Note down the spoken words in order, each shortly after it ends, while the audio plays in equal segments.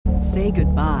Say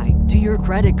goodbye to your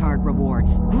credit card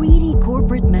rewards. Greedy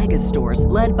corporate mega stores,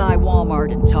 led by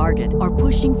Walmart and Target, are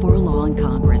pushing for a law in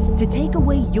Congress to take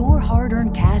away your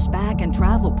hard-earned cash back and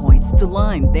travel points to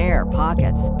line their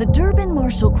pockets. The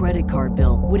Durbin-Marshall credit card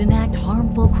bill would enact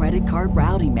harmful credit card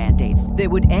routing mandates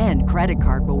that would end credit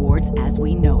card rewards as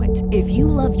we know it. If you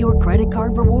love your credit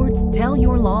card rewards, tell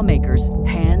your lawmakers,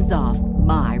 hands off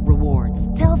my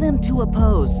rewards. Tell them to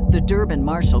oppose the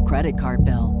Durbin-Marshall credit card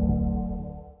bill.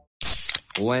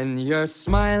 When you're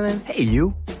smiling. Hey,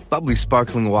 you. Bubbly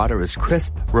sparkling water is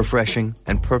crisp, refreshing,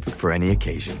 and perfect for any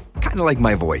occasion. Kind of like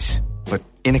my voice, but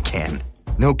in a can.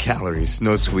 No calories,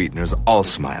 no sweeteners, all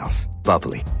smiles.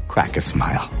 Bubbly. Crack a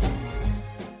smile.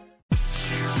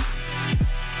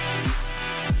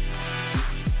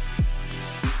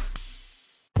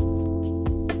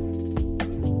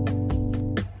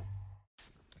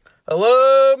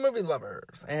 Hello, movie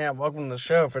lovers, and welcome to the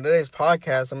show. For today's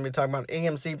podcast, I'm going to be talking about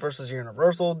AMC versus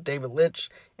Universal, David Leitch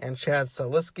and Chad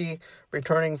Stahelski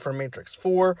returning for Matrix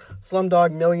 4,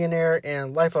 Slumdog Millionaire,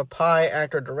 and Life of Pi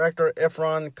actor-director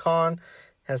Irfan Khan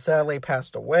has sadly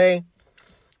passed away.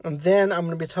 And then I'm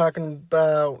going to be talking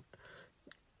about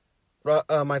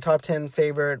my top 10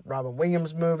 favorite Robin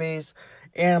Williams movies.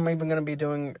 And I'm even going to be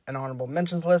doing an honorable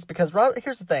mentions list because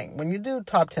here's the thing. When you do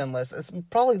top 10 lists, it's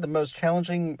probably the most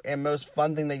challenging and most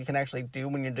fun thing that you can actually do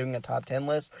when you're doing a top 10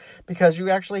 list, because you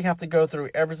actually have to go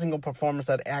through every single performance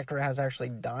that actor has actually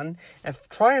done and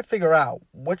try to figure out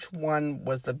which one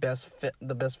was the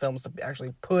best films to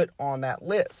actually put on that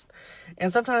list.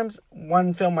 And sometimes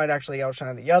one film might actually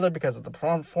outshine the other because of the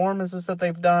performances that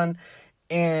they've done,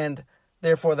 and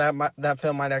therefore that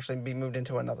film might actually be moved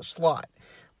into another slot.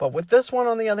 But with this one,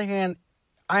 on the other hand,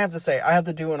 I have to say, I have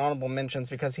to do an honorable mentions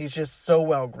because he's just so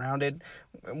well-grounded.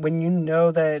 When you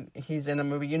know that he's in a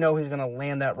movie, you know he's going to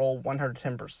land that role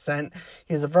 110%.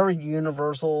 He's a very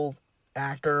universal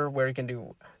actor where he can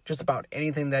do just about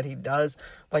anything that he does.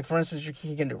 Like, for instance,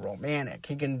 he can do romantic,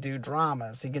 he can do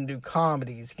dramas, he can do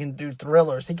comedies, he can do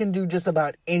thrillers. He can do just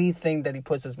about anything that he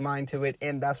puts his mind to it,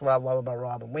 and that's what I love about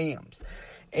Robin Williams.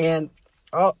 And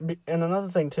another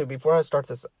thing, too, before I start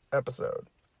this episode,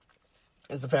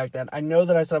 is the fact that I know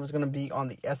that I said I was going to be on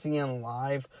the SEN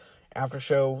Live after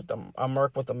show, the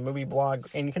Merc with the movie blog,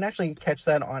 and you can actually catch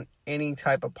that on any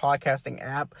type of podcasting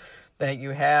app that you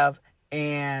have.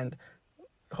 And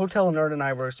Hotel Nerd and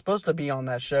I were supposed to be on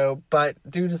that show, but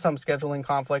due to some scheduling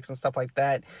conflicts and stuff like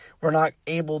that, we're not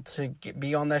able to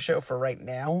be on that show for right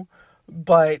now.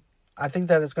 But I think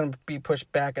that it's going to be pushed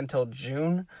back until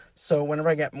June. So whenever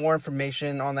I get more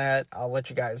information on that, I'll let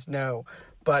you guys know.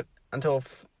 But until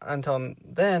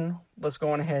then, let's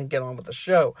go on ahead and get on with the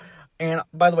show. And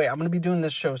by the way, I'm going to be doing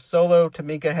this show solo.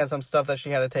 Tamika has some stuff that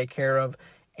she had to take care of,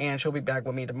 and she'll be back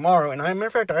with me tomorrow. And as a matter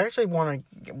of fact, I actually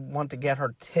want to get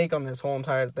her take on this whole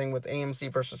entire thing with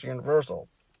AMC versus Universal.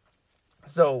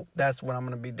 So that's what I'm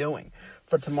going to be doing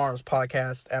for tomorrow's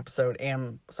podcast episode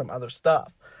and some other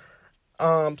stuff.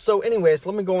 So anyways,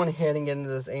 let me go on ahead and get into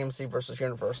this AMC versus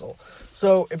Universal.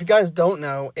 So if you guys don't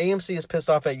know, AMC is pissed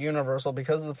off at Universal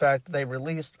because of the fact that they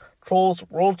released Trolls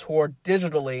World Tour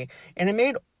digitally, and it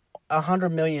made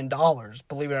 $100 million,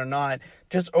 believe it or not,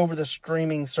 just over the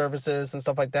streaming services and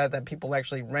stuff like that people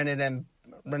actually rented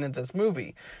this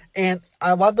movie. And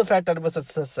I love the fact that it was a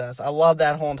success. I love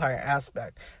that whole entire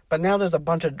aspect. But now there's a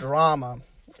bunch of drama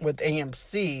with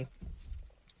AMC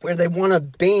where they want to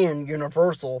ban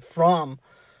Universal from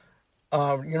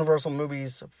Universal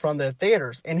movies from their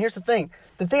theaters. And here's the thing.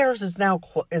 The theaters is now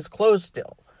is closed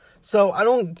still. So I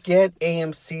don't get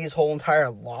AMC's whole entire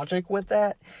logic with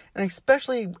that. And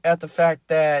especially at the fact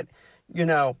that, you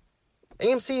know,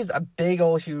 AMC is a big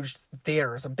old huge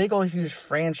theater. It's a big old huge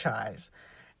franchise.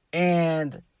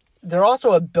 And they're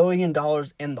also $1 billion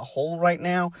in the hole right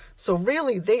now. So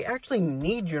really, they actually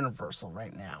need Universal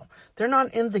right now. They're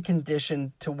not in the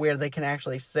condition to where they can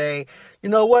actually say, you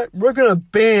know what, we're going to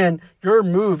ban your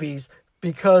movies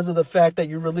because of the fact that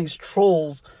you released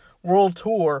Trolls World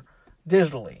Tour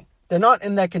digitally. They're not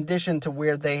in that condition to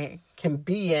where they can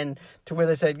be in, to where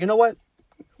they said, you know what,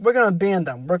 we're going to ban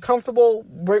them. We're comfortable.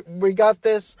 We got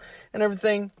this and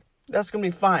everything. That's going to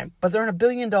be fine. But they're in $1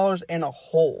 billion in a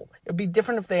hole. It'd be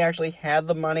different if they actually had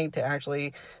the money to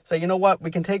actually say, you know what,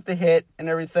 we can take the hit and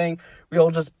everything.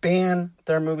 We'll just ban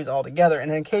their movies altogether.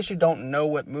 And in case you don't know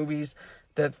what movies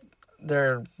that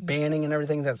they're banning and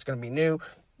everything that's going to be new,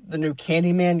 the new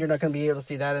Candyman, you're not going to be able to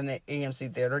see that in an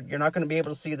AMC theater. You're not going to be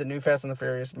able to see the new Fast and the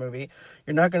Furious movie.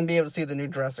 You're not going to be able to see the new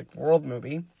Jurassic World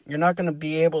movie. You're not going to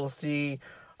be able to see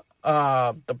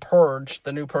The Purge,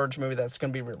 the new Purge movie that's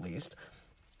going to be released.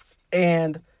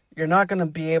 And you're not going to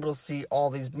be able to see all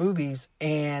these movies,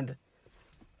 and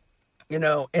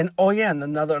And oh yeah, and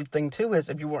another thing too is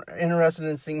if you were interested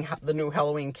in seeing the new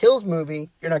Halloween Kills movie,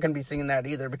 you're not going to be seeing that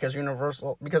either because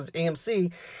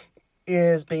AMC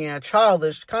is being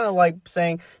childish, kind of like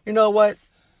saying, you know what,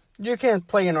 you can't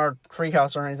play in our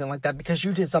treehouse or anything like that because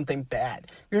you did something bad.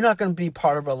 You're not going to be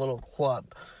part of a little club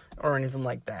or anything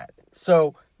like that.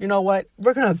 So, you know what,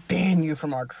 we're going to ban you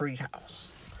from our treehouse.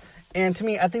 And to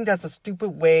me, I think that's a stupid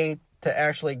way to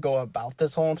actually go about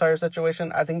this whole entire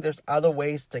situation. I think there's other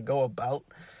ways to go about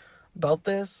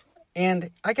this.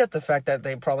 And I get the fact that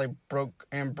they probably broke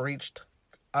and breached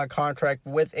a contract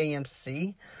with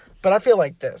AMC. But I feel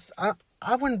like this. I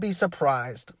wouldn't be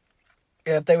surprised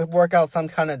if they would work out some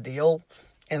kind of deal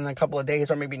in a couple of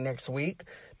days or maybe next week.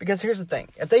 Because here's the thing.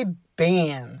 If they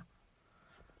ban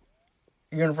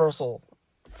Universal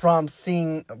from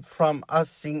us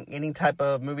seeing any type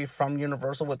of movie from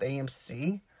Universal with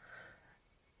AMC,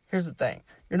 here's the thing.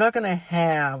 You're not going to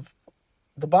have...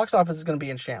 The box office is going to be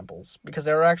in shambles because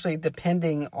they're actually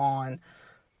depending on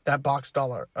that box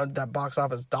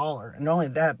office dollar. And not only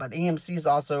that, but AMC is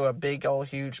also a big,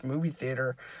 huge movie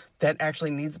theater that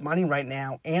actually needs money right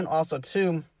now. And also,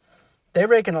 too, they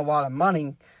rake in a lot of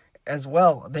money as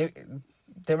well. They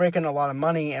rake in a lot of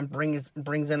money and brings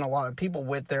in a lot of people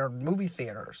with their movie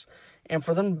theaters. And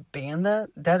for them to ban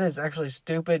that is actually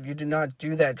stupid. You do not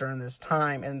do that during this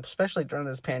time, and especially during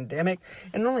this pandemic.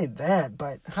 And not only that,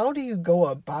 but how do you go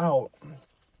about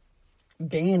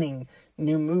banning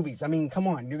new movies? I mean, come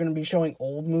on, you're going to be showing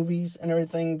old movies and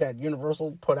everything that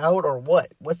Universal put out, or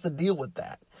what? What's the deal with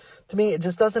that? To me, it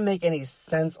just doesn't make any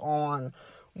sense on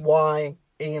why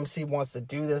AMC wants to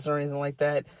do this or anything like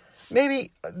that.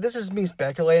 Maybe, this is me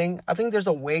speculating, I think there's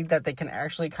a way that they can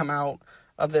actually come out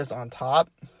of this on top,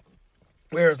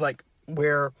 where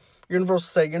Universal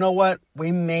say, you know what,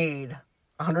 we made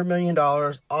 $100 million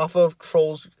off of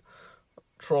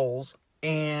Trolls,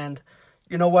 and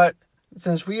you know what,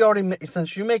 since we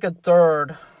make a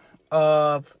third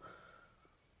of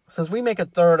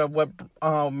what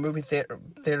movie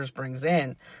theaters brings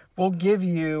in, we'll give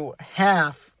you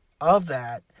half of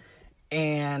that,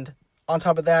 and on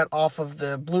top of that, off of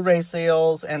the Blu-ray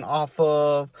sales and off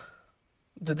of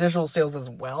the digital sales as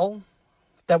well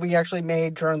that we actually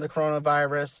made during the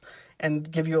coronavirus,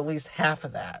 and give you at least half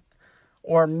of that.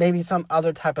 Or maybe some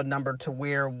other type of number to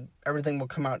where everything will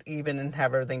come out even and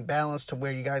have everything balanced to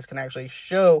where you guys can actually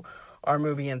show our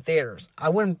movie in theaters. I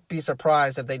wouldn't be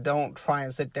surprised if they don't try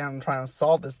and sit down and try and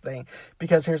solve this thing,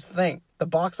 because here's the thing. The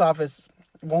box office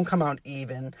won't come out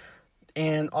even.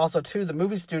 And also, too, the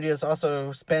movie studios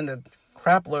also spend a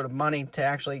crap load of money to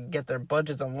actually get their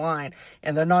budgets in line,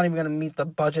 and they're not even going to meet the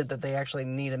budget that they actually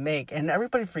need to make. And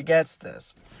everybody forgets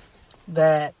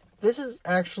that this is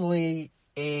actually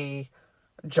a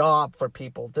job for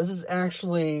people. This is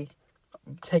actually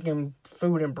taking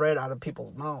food and bread out of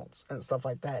people's mouths and stuff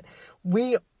like that.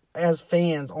 We, as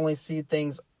fans, only see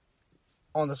things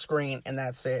on the screen, and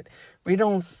that's it. We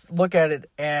don't look at it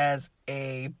as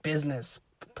a business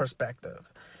perspective.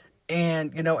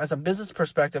 And, as a business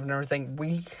perspective and everything,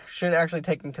 we should actually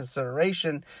take in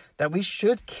consideration that we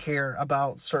should care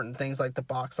about certain things like the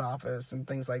box office and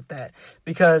things like that.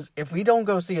 Because if we don't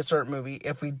go see a certain movie,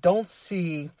 if we don't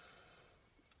see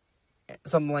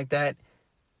something like that,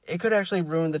 it could actually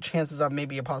ruin the chances of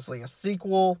maybe possibly a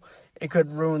sequel. It could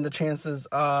ruin the chances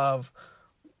of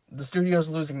the studios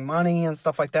losing money and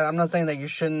stuff like that. I'm not saying that you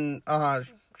shouldn't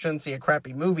see a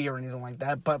crappy movie or anything like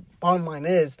that, but bottom line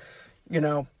is,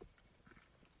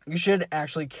 you should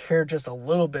actually care just a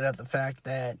little bit at the fact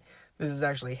that this is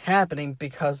actually happening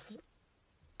because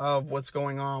of what's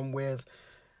going on with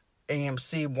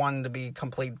AMC wanting to be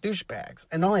complete douchebags.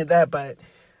 And not only that, but,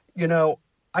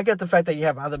 I get the fact that you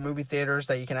have other movie theaters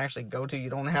that you can actually go to. You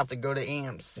don't have to go to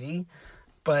AMC.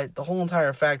 But the whole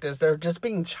entire fact is they're just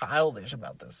being childish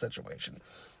about this situation.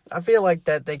 I feel like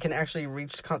that they can actually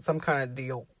reach some kind of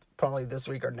deal probably this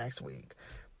week or next week.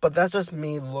 But that's just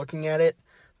me looking at it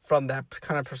from that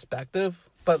kind of perspective.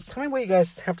 But tell me what you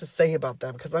guys have to say about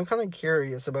that, because I'm kind of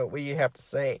curious about what you have to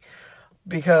say.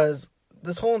 Because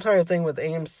this whole entire thing with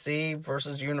AMC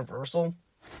versus Universal,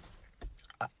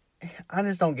 I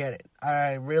just don't get it.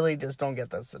 I really just don't get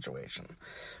that situation.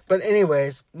 But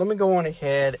anyways, let me go on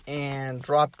ahead and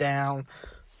drop down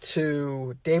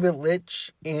to David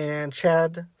Leitch and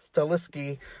Chad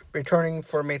Stahelski returning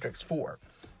for Matrix 4.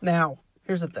 Now,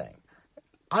 here's the thing.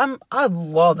 I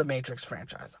love the Matrix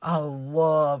franchise. I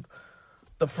love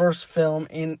the first film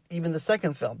and even the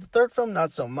second film. The third film,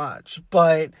 not so much.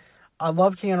 But I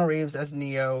love Keanu Reeves as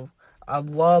Neo. I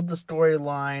love the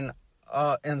storyline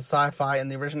and sci-fi and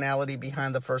the originality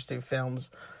behind the first two films.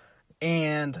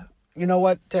 And you know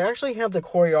what? To actually have the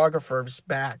choreographers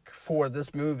back for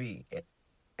this movie, it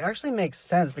actually makes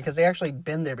sense because they actually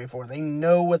been there before. They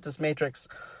know what this Matrix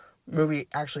movie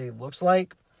actually looks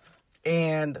like.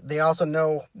 And they also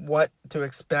know what to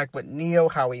expect with Neo,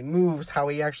 how he moves, how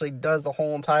he actually does the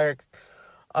whole entire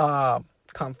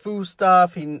kung fu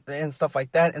stuff and stuff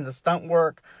like that, and the stunt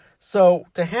work. So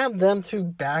to have them two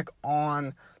back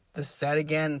on the set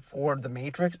again for The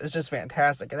Matrix is just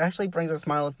fantastic. It actually brings a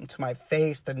smile to my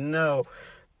face to know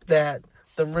that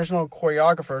the original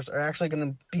choreographers are actually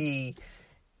going to be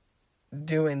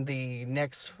doing the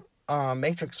next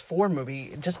Matrix 4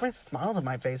 movie. It just brings a smile to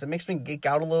my face. It makes me geek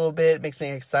out a little bit. It makes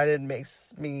me excited. It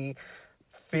makes me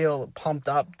feel pumped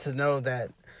up to know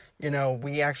that, you know,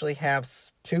 we actually have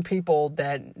two people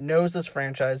that knows this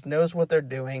franchise, knows what they're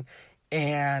doing,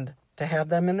 and to have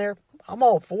them in there, I'm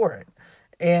all for it.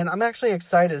 And I'm actually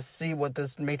excited to see what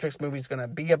this Matrix movie is going to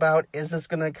be about. Is this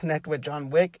going to connect with John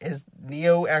Wick? Is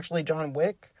Neo actually John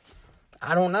Wick?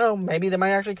 I don't know. Maybe they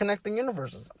might actually connect the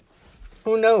universes.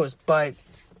 Who knows? But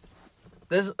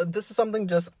this is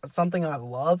something I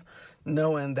love,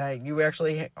 knowing that you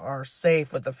actually are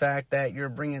safe with the fact that you're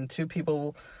bringing two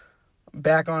people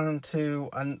back onto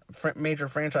a major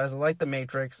franchise like The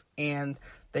Matrix, and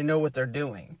they know what they're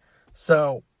doing.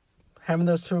 So having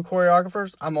those two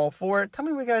choreographers, I'm all for it. Tell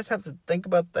me what you guys have to think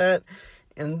about that.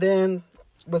 And then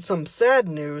with some sad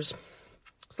news,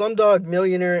 Slumdog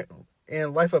Millionaire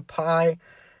and Life of Pi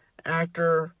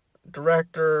actor,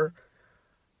 director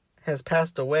has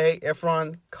passed away,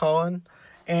 Efron Cohen.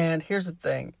 And here's the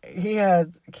thing, he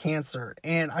had cancer,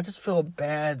 and I just feel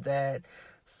bad that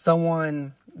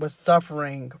someone was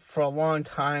suffering for a long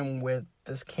time with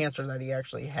this cancer that he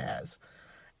actually has.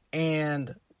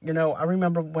 And, you know, I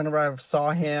remember whenever I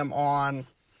saw him on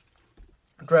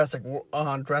Jurassic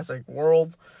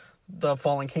World, The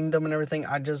Fallen Kingdom and everything,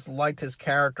 I just liked his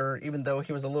character, even though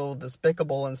he was a little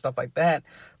despicable and stuff like that.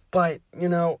 But, you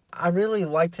know, I really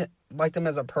liked him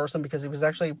as a person because he was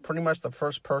actually pretty much the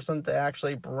first person to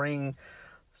actually bring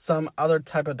some other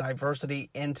type of diversity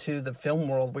into the film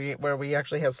world where we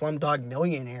actually have Slumdog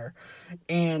Millionaire.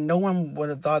 And no one would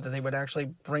have thought that they would actually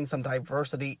bring some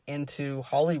diversity into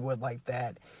Hollywood like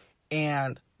that.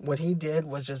 And what he did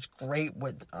was just great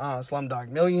with Slumdog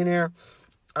Millionaire.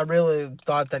 I really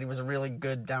thought that he was a really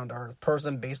good, down-to-earth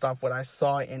person based off what I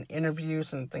saw in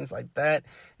interviews and things like that.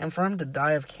 And for him to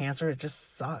die of cancer, it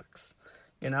just sucks,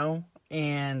 you know?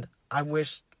 And I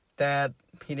wish that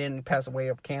he didn't pass away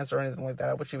of cancer or anything like that.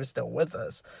 I wish he was still with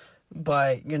us.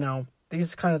 But, you know,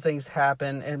 these kind of things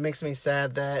happen, and it makes me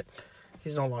sad that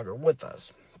he's no longer with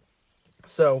us.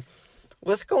 So,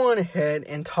 let's go on ahead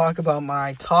and talk about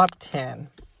my top 10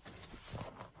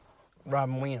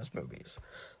 Robin Williams movies.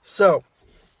 So,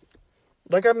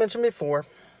 like I mentioned before,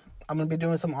 I'm going to be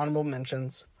doing some honorable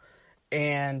mentions.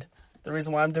 And the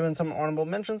reason why I'm doing some honorable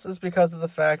mentions is because of the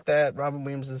fact that Robin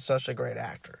Williams is such a great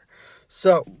actor.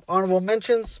 So, honorable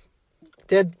mentions,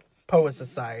 Dead Poets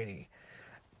Society.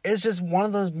 It's just one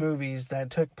of those movies that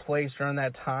took place during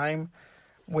that time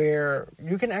where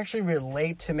you can actually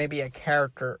relate to maybe a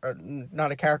character, or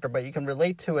not a character, but you can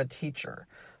relate to a teacher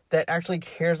that actually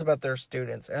cares about their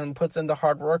students and puts in the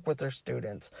hard work with their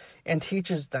students and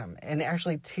teaches them and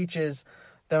actually teaches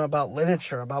them about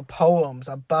literature, about poems,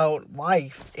 about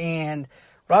life. And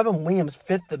Robin Williams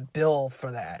fit the bill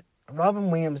for that.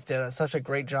 Robin Williams did such a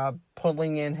great job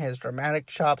pulling in his dramatic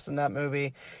chops in that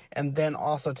movie. And then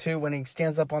also, too, when he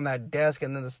stands up on that desk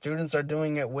and then the students are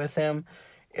doing it with him,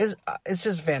 it's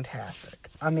just fantastic.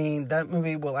 I mean, that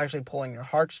movie will actually pull in your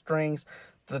heartstrings.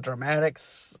 The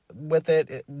dramatics with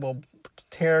it will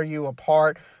tear you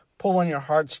apart, pull on your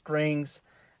heartstrings.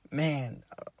 Man,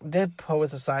 Dead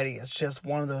Poets Society is just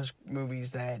one of those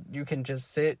movies that you can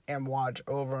just sit and watch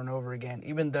over and over again,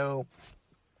 even though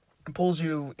it pulls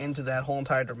you into that whole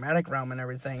entire dramatic realm and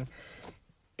everything.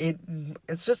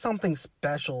 It's just something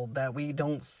special that we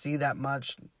don't see that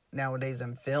much nowadays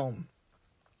in film,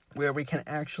 where we can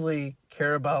actually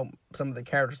care about some of the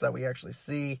characters that we actually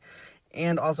see.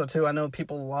 And also, too, I know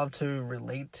people love to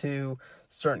relate to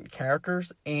certain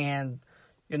characters, and,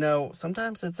 you know,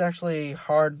 sometimes it's actually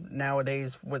hard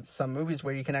nowadays with some movies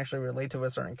where you can actually relate to a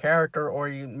certain character, or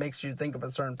makes you think of a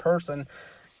certain person.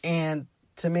 And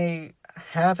to me,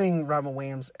 having Robin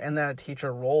Williams in that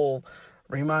teacher role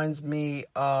reminds me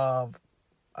of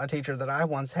a teacher that I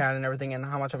once had and everything, and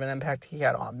how much of an impact he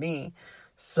had on me.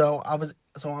 So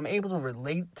I'm able to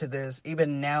relate to this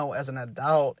even now as an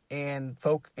adult, and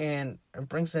it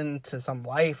brings into some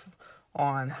life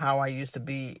on how I used to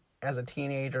be as a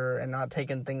teenager and not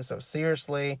taking things so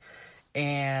seriously.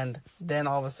 And then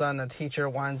all of a sudden a teacher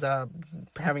winds up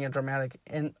having a dramatic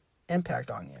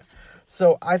impact on you.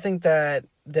 So I think that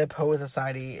Dead Poet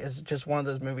Society is just one of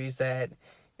those movies that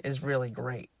is really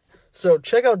great. So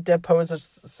check out Dead Poet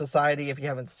Society if you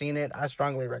haven't seen it. I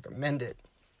strongly recommend it.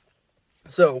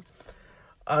 So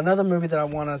another movie that I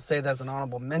want to say that's an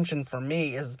honorable mention for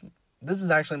me is, this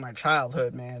is actually my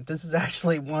childhood, man. This is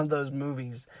actually one of those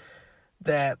movies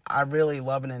that I really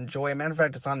love and enjoy. As a matter of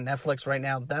fact, it's on Netflix right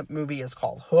now. That movie is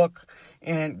called Hook,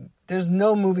 and there's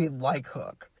no movie like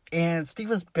Hook. And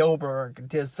Steven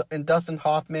Spielberg and Dustin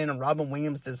Hoffman and Robin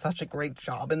Williams did such a great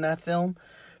job in that film,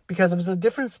 because it was a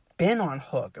different spin on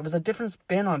Hook. It was a different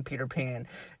spin on Peter Pan.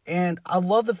 And I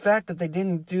love the fact that they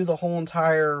didn't do the whole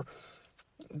entire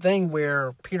thing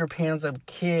where Peter Pan's a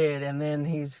kid and then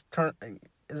he's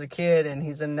a kid and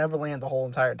he's in Neverland the whole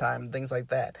entire time and things like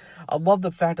that. I love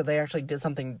the fact that they actually did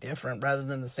something different rather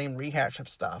than the same rehash of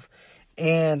stuff.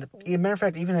 And as a matter of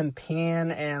fact, even in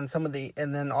Pan and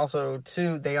and then also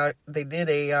too, they did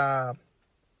a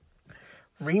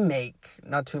remake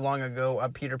not too long ago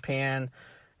of Peter Pan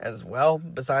as well,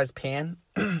 besides Pan.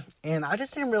 And I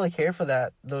just didn't really care for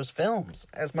those films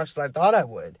as much as I thought I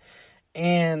would.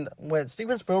 And what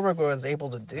Steven Spielberg was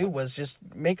able to do was just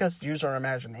make us use our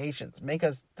imaginations, make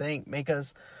us think, make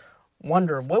us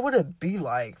wonder, what would it be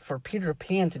like for Peter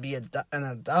Pan to be an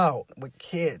adult with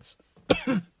kids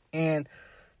and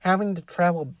having to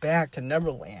travel back to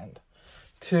Neverland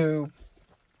to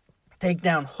take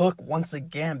down Hook once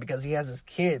again because he has his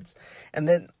kids. And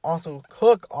then also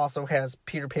Hook also has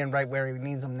Peter Pan right where he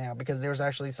needs him now, because there's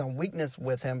actually some weakness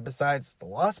with him besides the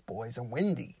Lost Boys and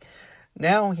Wendy.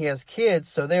 Now he has kids,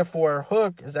 so therefore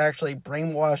Hook is actually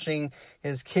brainwashing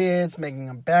his kids, making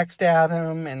them backstab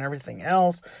him and everything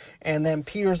else. And then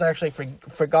Peter's actually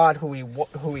forgot who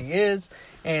he is,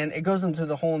 and it goes into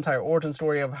the whole entire origin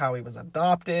story of how he was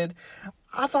adopted.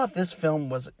 I thought this film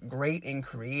was great and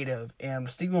creative, and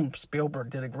Steven Spielberg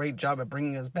did a great job at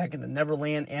bringing us back into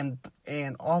Neverland,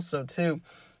 and also too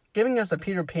giving us a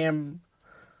Peter Pan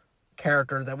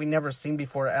character that we never seen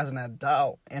before as an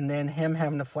adult, and then him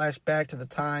having to flash back to the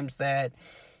times that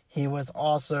he was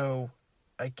also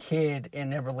a kid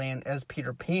in Neverland as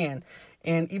Peter Pan.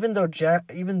 And even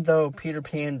though Peter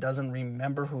Pan doesn't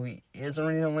remember who he is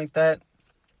or anything like that,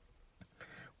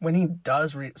 when he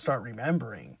does start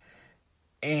remembering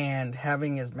and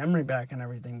having his memory back and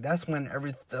everything, that's when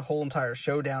the whole entire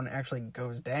showdown actually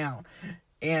goes down.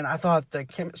 And I thought the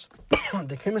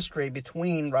chemistry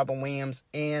between Robin Williams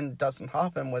and Dustin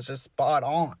Hoffman was just spot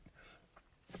on.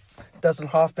 Dustin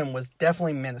Hoffman was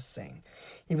definitely menacing.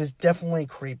 He was definitely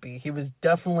creepy. He was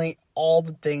definitely all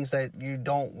the things that you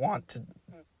don't want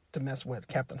to mess with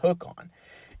Captain Hook on.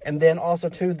 And then also,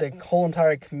 too, the whole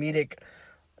entire comedic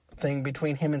thing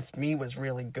between him and Smee was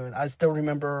really good. I still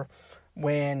remember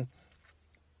when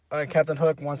Captain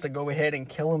Hook wants to go ahead and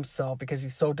kill himself because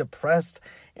he's so depressed,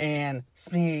 and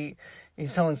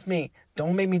he's telling Smee,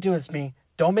 "Don't make me do it, Smee.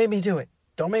 Don't make me do it.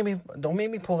 Don't make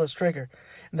me pull this trigger."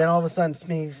 And then all of a sudden,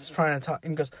 Smee's trying to talk,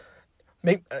 and goes,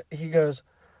 he goes,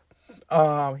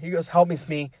 "Help me,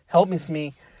 Smee. Help me,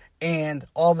 Smee." And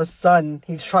all of a sudden,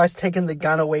 he tries taking the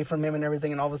gun away from him and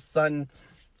everything, and all of a sudden,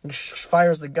 he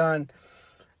fires the gun,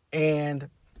 and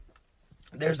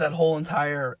there's that whole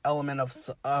entire element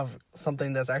of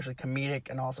something that's actually comedic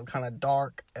and also kind of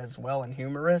dark as well and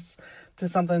humorous to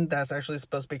something that's actually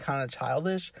supposed to be kind of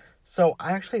childish. So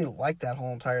I actually like that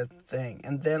whole entire thing.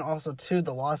 And then also, too,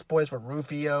 the Lost Boys, where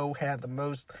Rufio had the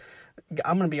most...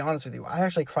 I'm going to be honest with you. I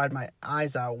actually cried my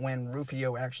eyes out when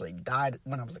Rufio actually died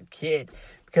when I was a kid,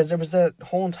 because there was a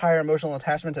whole entire emotional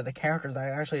attachment to the characters that I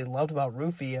actually loved about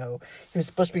Rufio. He was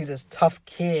supposed to be this tough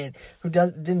kid who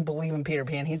didn't believe in Peter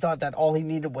Pan. He thought that all he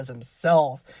needed was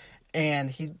himself,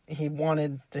 and he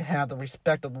wanted to have the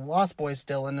respect of the Lost Boys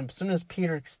still. And as soon as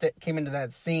Peter came into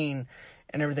that scene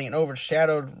and everything and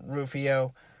overshadowed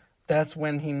Rufio, that's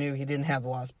when he knew he didn't have the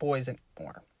Lost Boys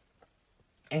anymore.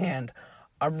 And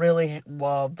I really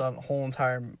loved the whole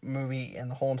entire movie and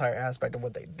the whole entire aspect of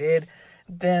what they did.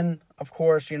 Then, of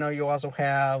course, you also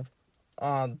have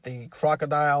the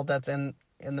crocodile that's in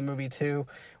the movie too,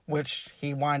 which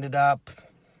he winded up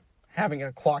having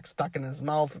a clock stuck in his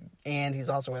mouth, and he's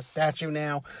also a statue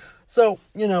now. So,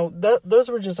 those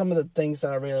were just some of the things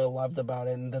that I really loved about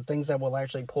it, and the things that will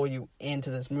actually pull you into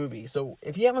this movie. So,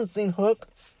 if you haven't seen Hook,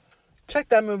 check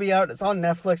that movie out. It's on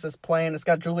Netflix. It's playing. It's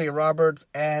got Julia Roberts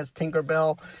as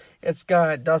Tinkerbell. It's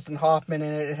got Dustin Hoffman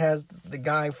in it. It has the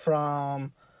guy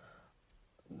from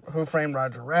Who Framed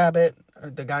Roger Rabbit,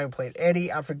 the guy who played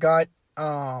Eddie. I forgot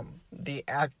the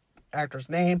actor's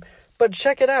name, but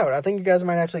check it out. I think you guys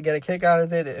might actually get a kick out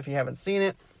of it if you haven't seen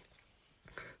it.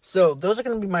 So those are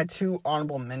going to be my two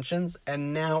honorable mentions,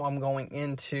 and now I'm going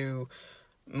into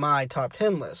my top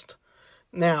 10 list.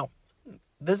 Now,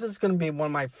 this is going to be one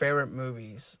of my favorite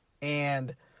movies,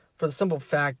 and for the simple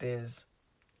fact is,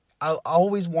 I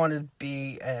always wanted to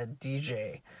be a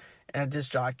DJ and a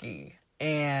disc jockey,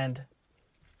 and,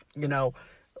 matter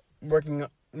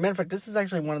of fact, this is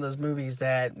actually one of those movies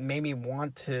that made me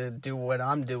want to do what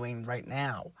I'm doing right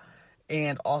now,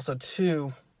 and also,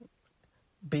 too,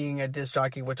 being a disc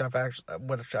jockey, which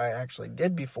I actually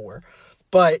did before.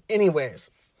 But anyways,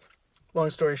 long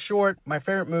story short, my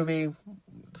favorite movie,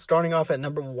 starting off at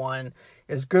number 1,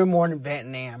 is Good Morning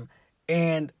Vietnam.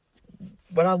 And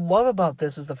what I love about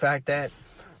this is the fact that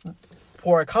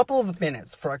for a couple of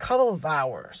minutes, for a couple of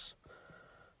hours,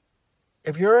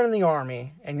 if you're in the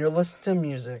Army and you're listening to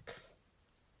music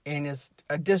and is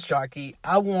a disc jockey,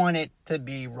 I want it to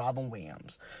be Robin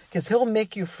Williams. Because he'll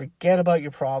make you forget about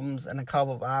your problems in a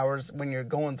couple of hours when you're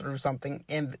going through something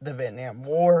in the Vietnam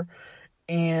War.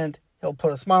 And he'll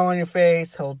put a smile on your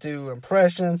face, he'll do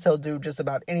impressions, he'll do just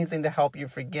about anything to help you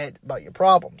forget about your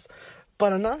problems.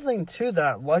 But another thing, too, that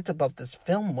I liked about this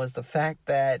film was the fact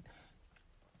that,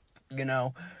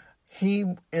 he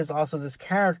is also this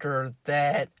character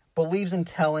that believes in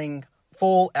telling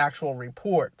full actual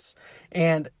reports.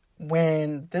 And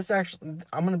when this actually,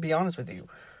 I'm going to be honest with you,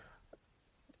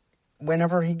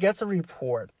 whenever he gets a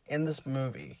report in this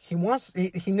movie, he knows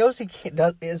he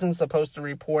isn't supposed to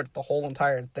report the whole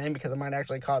entire thing because it might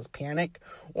actually cause panic,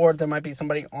 or there might be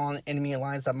somebody on enemy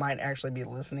lines that might actually be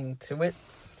listening to it.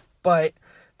 But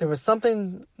there was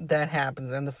something that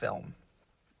happens in the film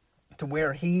to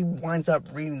where he winds up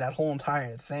reading that whole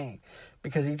entire thing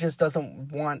because he just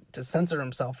doesn't want to censor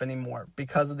himself anymore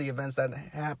because of the events that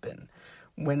happened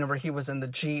whenever he was in the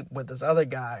Jeep with this other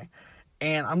guy.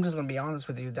 And I'm just going to be honest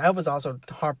with you, that was also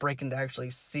heartbreaking to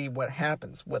actually see what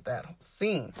happens with that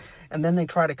scene. And then they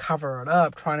try to cover it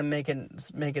up, trying to make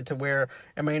it to where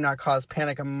it may not cause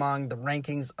panic among the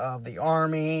rankings of the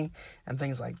Army and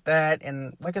things like that.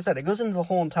 And like I said, it goes into the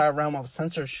whole entire realm of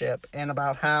censorship and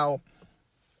about how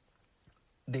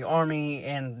the Army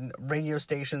and radio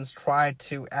stations try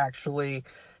to actually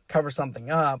cover something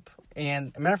up. And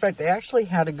as a matter of fact, they actually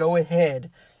had to go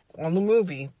ahead on the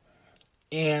movie,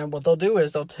 and what they'll do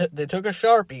is they took a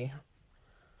Sharpie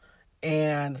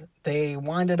and they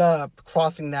wind it up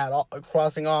crossing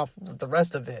off the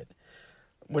rest of it,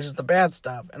 which is the bad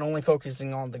stuff, and only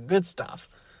focusing on the good stuff.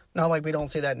 Not like we don't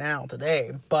see that now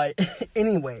today, but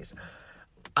anyways,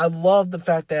 I love the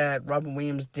fact that Robin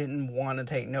Williams didn't want to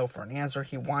take no for an answer.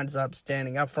 He winds up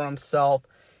standing up for himself,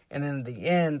 and in the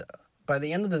end, by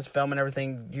the end of this film and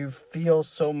everything, you feel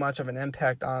so much of an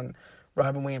impact on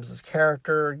Robin Williams'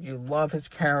 character. You love his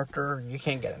character. You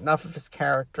can't get enough of his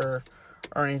character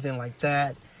or anything like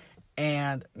that.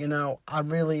 And, I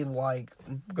really like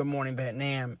Good Morning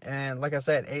Vietnam. And like I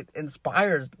said, it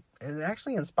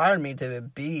actually inspired me to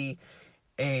be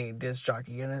a disc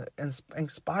jockey. And it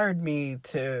inspired me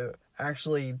to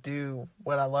actually do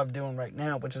what I love doing right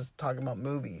now, which is talking about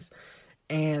movies.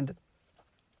 And,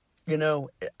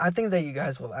 I think that you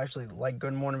guys will actually like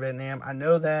Good Morning Vietnam. I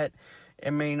know that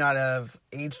it may not have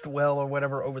aged well or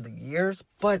whatever over the years,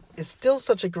 but it's still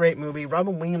such a great movie.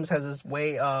 Robin Williams has this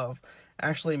way of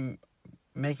actually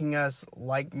making us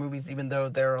like movies even though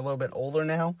they're a little bit older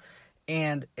now.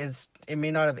 And it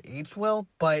may not have aged well,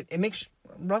 but it makes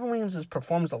Robin Williams'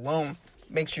 performance alone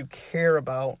makes you care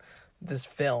about this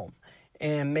film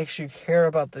and makes you care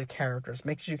about the characters,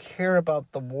 makes you care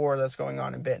about the war that's going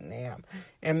on in Vietnam,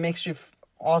 and makes you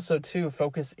also too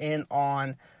focus in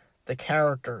on the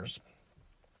characters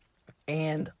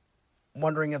and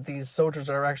wondering if these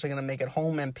soldiers are actually going to make it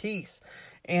home in peace.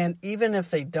 And even if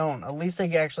they don't, at least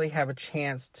they actually have a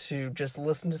chance to just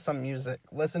listen to some music,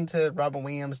 listen to Robin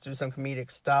Williams do some comedic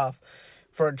stuff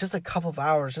for just a couple of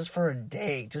hours, just for a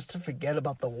day, just to forget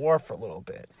about the war for a little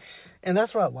bit. And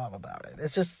that's what I love about it.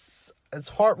 It's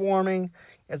heartwarming.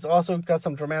 It's also got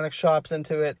some dramatic shots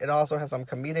into it. It also has some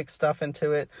comedic stuff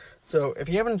into it. So if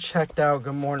you haven't checked out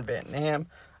Good Morning Vietnam,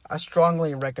 I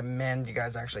strongly recommend you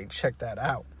guys actually check that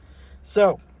out.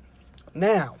 So,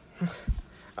 now,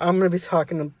 I'm going to be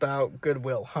talking about Good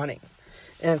Will Hunting.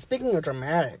 And speaking of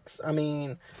dramatics,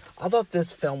 I thought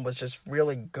this film was just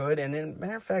really good. And as a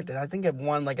matter of fact, I think it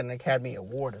won like an Academy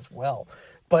Award as well.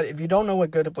 But if you don't know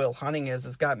what Good Will Hunting is,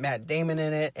 it's got Matt Damon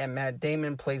in it. And Matt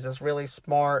Damon plays this really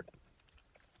smart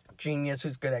genius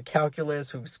who's good at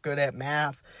calculus, who's good at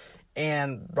math.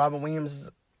 And Robin Williams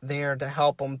is there to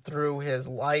help him through his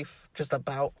life, just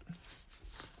about.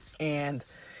 And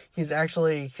he's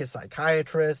actually his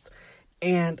psychiatrist.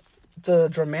 And the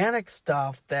dramatic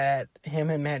stuff that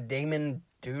him and Matt Damon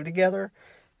do together,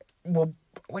 well,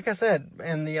 like I said,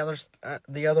 and the other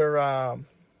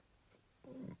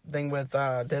thing with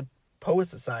Dead Poet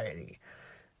Society.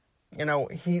 You know,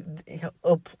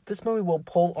 this movie will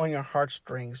pull on your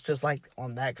heartstrings just like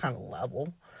on that kind of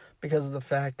level, because of the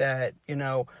fact that, you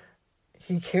know,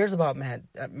 he cares about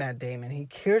Matt Damon. He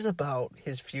cares about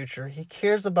his future. He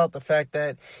cares about the fact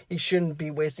that he shouldn't be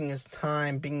wasting his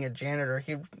time being a janitor.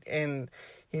 He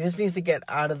just needs to get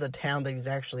out of the town that he's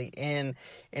actually in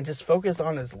and just focus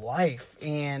on his life.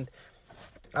 And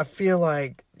I feel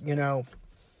like, you know,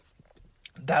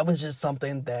 that was just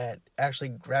something that actually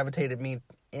gravitated me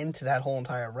into that whole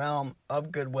entire realm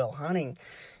of Good Will Hunting.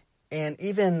 And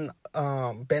even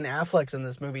Ben Affleck's in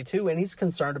this movie too, and he's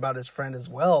concerned about his friend as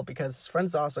well, because his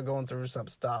friend's also going through some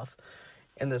stuff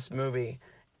in this movie,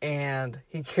 and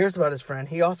he cares about his friend.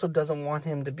 He also doesn't want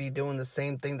him to be doing the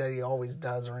same thing that he always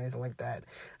does or anything like that.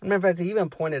 As a matter of fact, he even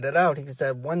pointed it out. He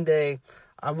said, one day,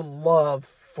 I would love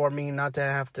for me not to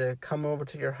have to come over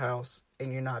to your house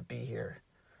and you not be here.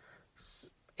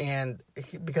 And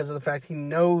because of the fact he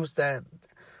knows that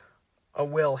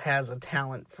Will has a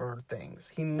talent for things.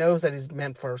 He knows that he's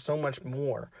meant for so much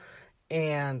more.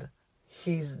 And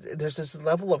there's this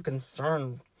level of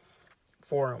concern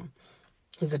for him.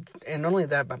 And not only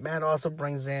that, but Matt also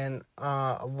brings in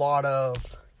a lot of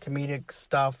comedic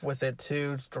stuff with it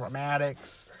too,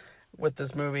 dramatics with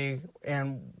this movie.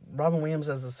 And Robin Williams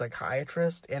as a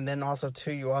psychiatrist. And then also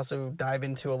too, you also dive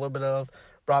into a little bit of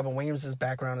Robin Williams'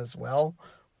 background as well,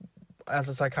 as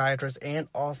a psychiatrist, and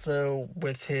also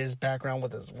with his background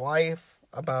with his wife,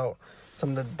 about some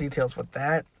of the details with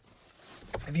that.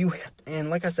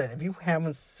 Like I said, if you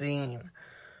haven't seen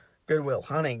Good Will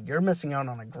Hunting, you're missing out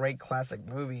on a great classic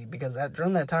movie, because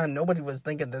during that time, nobody was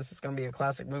thinking this is going to be a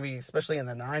classic movie, especially in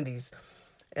the 90s,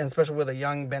 and especially with a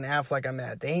young Ben Affleck and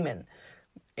Matt Damon.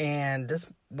 And this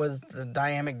was the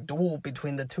dynamic duel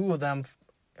between the two of them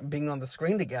being on the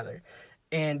screen together.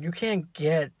 And you can't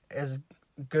get as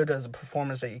good as a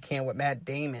performance that you can with Matt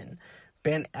Damon,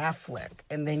 Ben Affleck,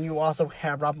 and then you also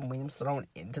have Robin Williams thrown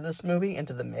into this movie,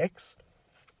 into the mix.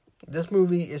 This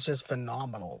movie is just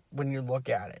phenomenal when you look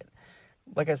at it.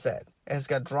 Like I said, it's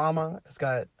got drama, it's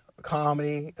got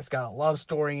comedy, it's got a love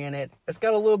story in it, it's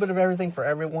got a little bit of everything for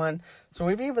everyone. So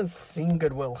if you haven't seen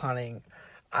Good Will Hunting,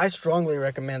 I strongly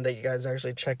recommend that you guys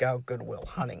actually check out Good Will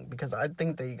Hunting, because I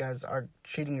think that you guys are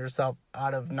cheating yourself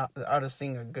out of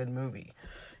seeing a good movie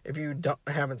if you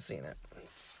haven't seen it.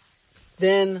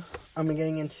 Then I'm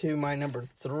getting into my number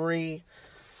 3,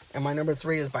 and my number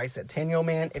 3 is Bicentennial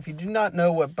Man. If you do not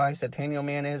know what Bicentennial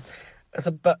Man is,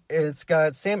 it's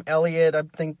got Sam Elliott, I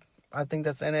think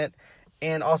that's in it,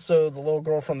 and also the little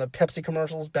girl from the Pepsi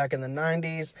commercials back in the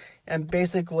 90s. And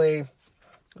basically,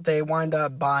 they wind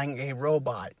up buying a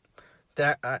robot,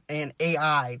 an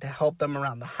AI, to help them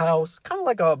around the house, kind of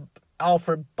like a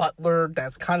Alfred Butler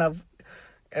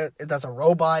that's a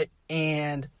robot.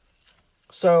 And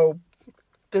so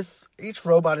each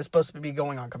robot is supposed to be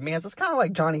going on commands. It's kind of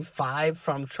like Johnny Five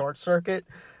from Short Circuit.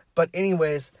 But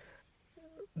anyways,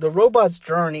 the robot's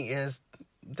journey is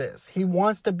this. He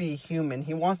wants to be human.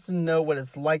 He wants to know what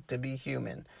it's like to be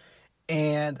human.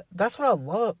 And that's what I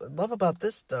love about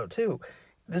this, though, too.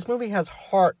 This movie has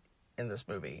heart in this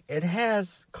movie. It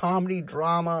has comedy,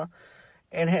 drama.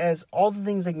 It has all the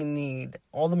things that you need,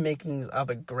 all the makings of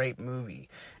a great movie.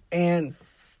 And,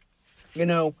 you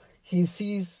know, he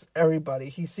sees everybody.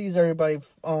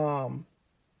 From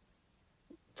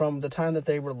the time that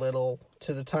they were little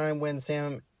to the time when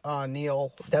Sam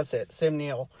Neill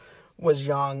was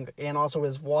young, and also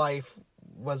his wife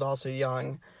was also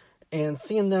young. And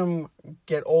seeing them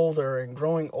get older and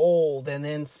growing old, and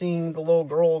then seeing the little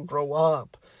girl grow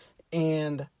up,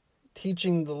 and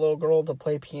teaching the little girl to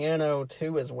play piano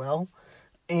too as well.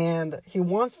 And he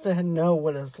wants to know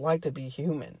what it's like to be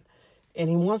human. And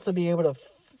he wants to be able to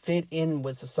fit in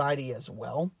with society as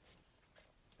well,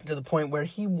 to the point where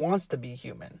he wants to be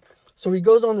human. So he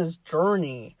goes on this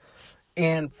journey,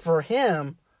 and for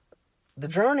him, the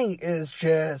journey is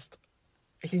just,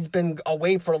 he's been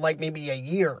away for like maybe a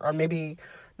year, or maybe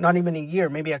not even a year,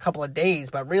 maybe a couple of days,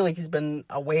 but really he's been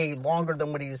away longer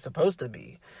than what he's supposed to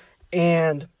be.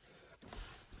 And,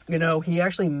 you know, he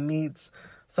actually meets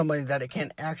somebody that it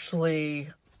can actually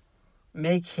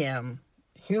make him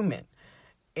human.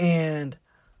 And,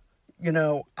 you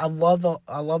know, I love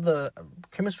the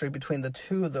chemistry between the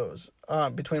two of those,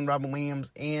 between Robin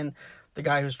Williams and the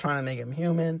guy who's trying to make him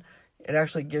human. It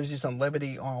actually gives you some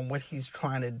levity on what he's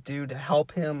trying to do to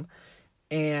help him.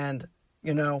 And,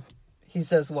 you know, he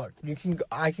says, look,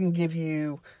 I can give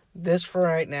you this for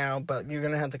right now, but you're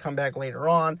going to have to come back later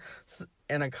on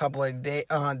in a couple of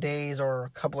days or a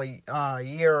couple of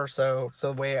year or so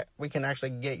the way we can actually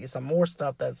get you some more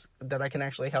stuff that I can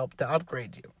actually help to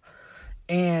upgrade you.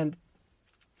 And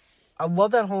I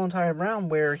love that whole entire round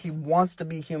where he wants to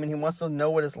be human. He wants to know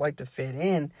what it's like to fit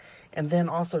in. And then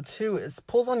also, too, it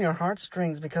pulls on your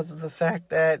heartstrings because of the fact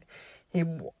that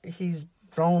he's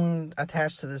grown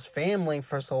attached to this family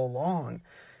for so long.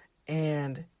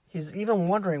 And he's even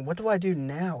wondering, what do I do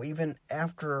now, even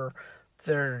after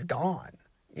they're gone?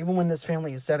 Even when this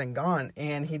family is dead and gone,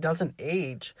 and he doesn't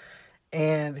age.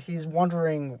 And he's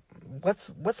wondering,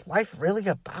 what's life really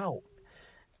about?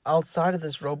 Outside of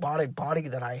this robotic body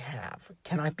that I have,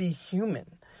 can I be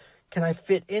human? Can I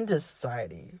fit into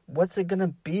society? What's it gonna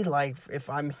be like if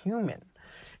I'm human?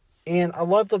 And I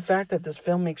love the fact that this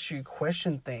film makes you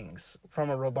question things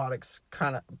from a robotics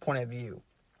kind of point of view.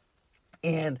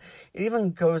 And it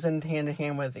even goes in hand in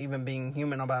hand with even being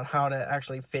human about how to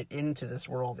actually fit into this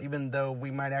world, even though we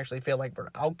might actually feel like we're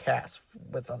outcasts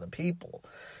with other people.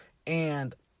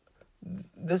 And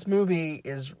this movie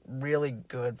is really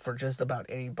good for just about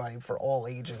anybody, for all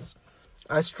ages.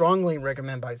 I strongly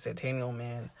recommend Bicentennial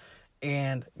Man.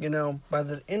 And, by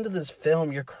the end of this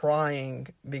film, you're crying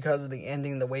because of the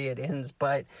ending, the way it ends.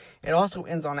 But it also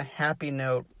ends on a happy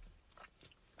note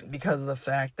because of the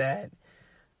fact that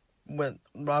with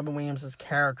Robin Williams'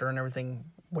 character and everything,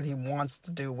 what he wants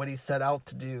to do, what he set out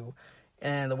to do,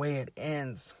 and the way it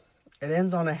ends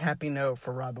on a happy note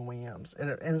for Robin Williams.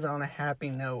 And it ends on a happy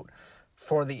note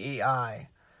for the AI.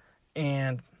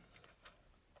 And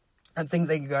I think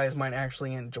that you guys might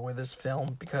actually enjoy this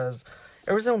film because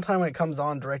every single time when it comes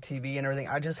on DirecTV and everything,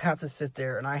 I just have to sit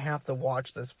there and I have to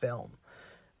watch this film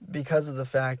because of the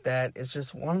fact that it's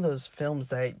just one of those films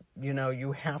that,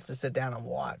 you have to sit down and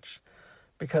watch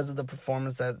because of the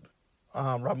performance that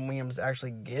Robin Williams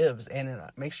actually gives, and it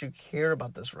makes you care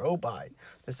about this robot,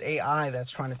 this AI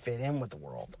that's trying to fit in with the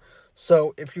world.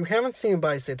 So if you haven't seen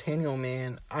Bicentennial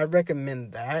Man, I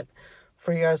recommend that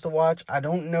for you guys to watch. I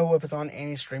don't know if it's on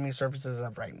any streaming services as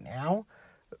of right now,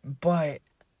 but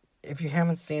if you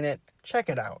haven't seen it, check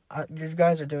it out. You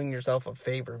guys are doing yourself a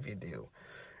favor if you do.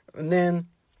 And then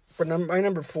for my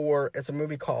number 4, it's a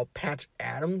movie called Patch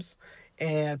Adams.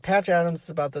 And Patch Adams is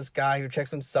about this guy who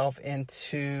checks himself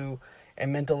into a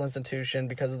mental institution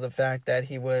because of the fact that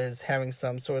he was having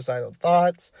some suicidal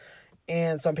thoughts.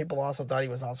 And some people also thought he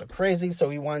was also crazy. So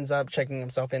he winds up checking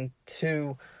himself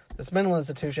into this mental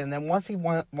institution. And then once he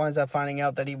winds up finding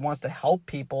out that he wants to help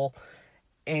people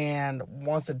and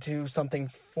wants to do something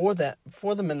for the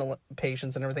mental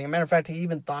patients and everything. As a matter of fact, he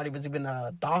even thought he was even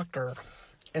a doctor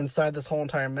inside this whole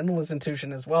entire mental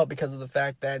institution as well because of the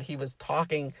fact that he was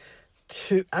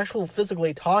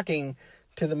physically talking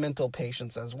to the mental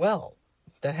patients as well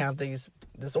that have these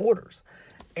disorders.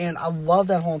 And I love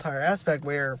that whole entire aspect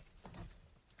where,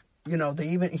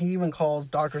 he even calls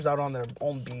doctors out on their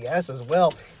own BS as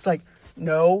well. It's like,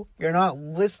 no, you're not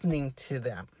listening to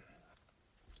them.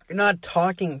 You're not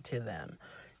talking to them.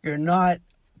 You're not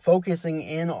focusing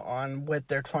in on what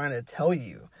they're trying to tell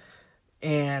you.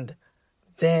 And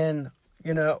then,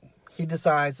 he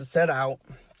decides to set out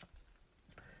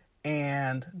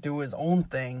and do his own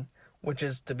thing, which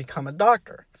is to become a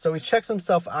doctor. So he checks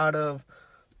himself out of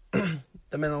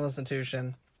the mental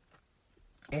institution.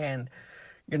 And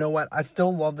you know what? I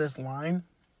still love this line.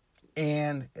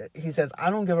 And he says, I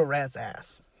don't give a rat's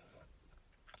ass.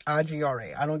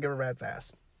 IGRA. I don't give a rat's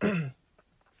ass.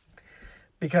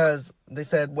 Because they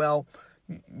said, well,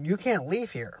 you can't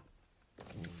leave here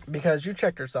because you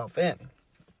checked yourself in.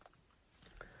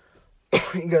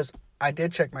 He goes, I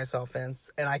did check myself in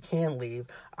and I can leave.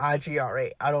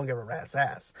 IGRA. I don't give a rat's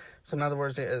ass. So in other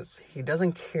words, he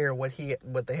doesn't care what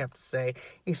they have to say.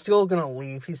 He's still going to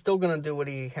leave. He's still going to do what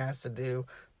he has to do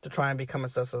to try and become a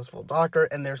successful doctor.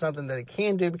 And there's nothing that he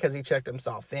can do because he checked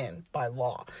himself in by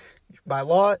law. By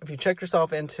law, if you check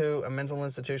yourself into a mental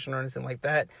institution or anything like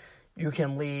that, you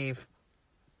can leave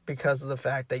because of the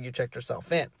fact that you checked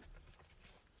yourself in.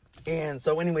 And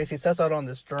so anyways, he sets out on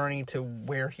this journey to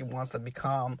where he wants to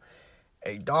become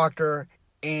a doctor.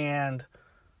 And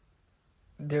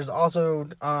there's also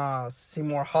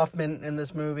Seymour Hoffman in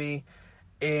this movie.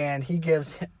 And he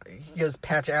gives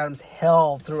Patch Adams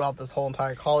hell throughout this whole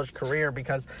entire college career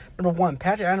because, number one,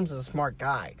 Patch Adams is a smart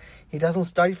guy. He doesn't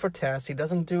study for tests. He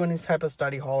doesn't do any type of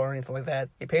study hall or anything like that.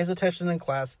 He pays attention in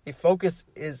class. He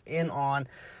focuses in on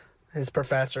his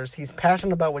professors. He's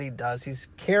passionate about what he does. He's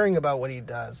caring about what he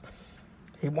does.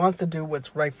 He wants to do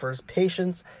what's right for his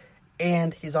patients.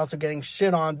 And he's also getting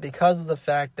shit on because of the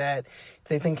fact that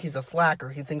they think he's a slacker.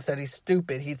 He thinks that he's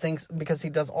stupid. He thinks because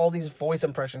he does all these voice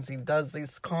impressions, he does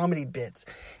these comedy bits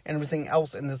and everything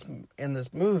else in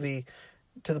this movie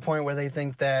to the point where they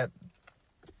think that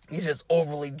he's just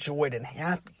overly joyed and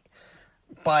happy.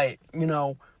 But,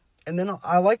 and then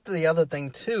I like the other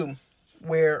thing too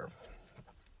where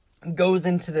he goes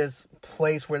into this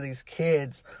place where these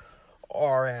kids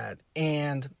are at,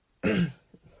 and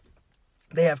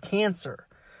they have cancer.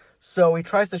 So he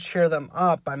tries to cheer them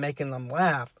up by making them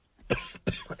laugh.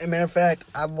 As a matter of fact,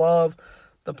 I love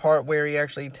the part where he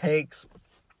actually takes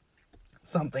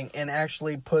something and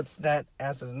actually puts that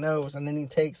as his nose, and then he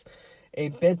takes a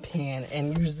bedpan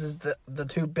and uses the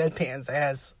two bedpans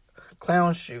as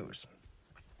clown shoes.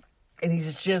 And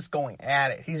he's just going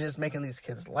at it. He's just making these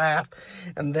kids laugh.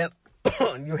 And then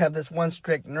you have this one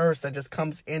strict nurse that just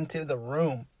comes into the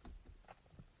room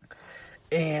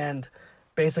and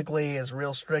basically is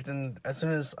real strict, and as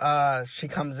soon as she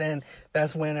comes in,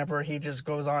 that's whenever he just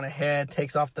goes on ahead,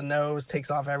 takes off the nose, takes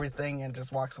off everything, and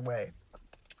just walks away.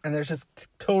 And there's just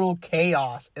total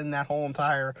chaos in that whole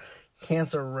entire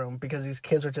cancer room because these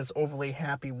kids are just overly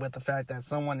happy with the fact that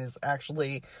someone is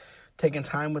actually taking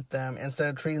time with them instead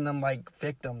of treating them like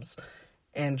victims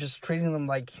and just treating them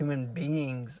like human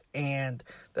beings. And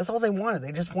that's all they wanted.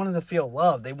 They just wanted to feel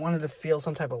love. They wanted to feel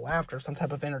some type of laughter, some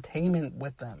type of entertainment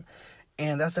with them.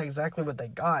 And that's exactly what they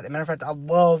got. As a matter of fact,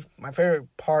 my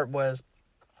favorite part was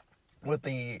with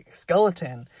the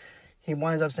skeleton. He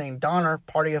winds up saying, Donner,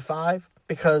 party of five,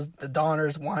 because the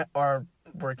Donners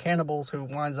were cannibals who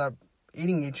winds up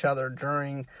eating each other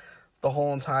during the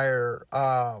whole entire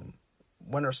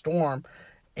winter storm.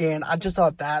 And I just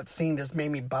thought that scene just made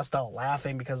me bust out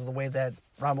laughing because of the way that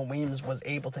Robin Williams was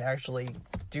able to actually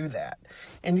do that.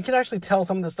 And you can actually tell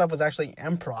some of the stuff was actually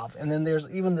improv. And then there's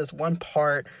even this one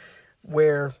part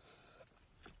where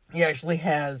he actually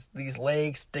has these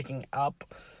legs sticking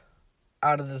up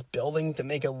out of this building to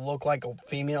make it look like a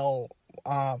female,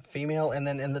 and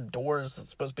then in the doors it's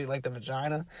supposed to be like the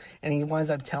vagina, and he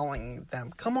winds up telling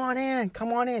them, come on in,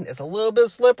 it's a little bit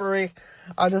slippery.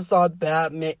 I just thought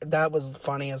that was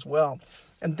funny as well.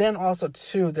 And then also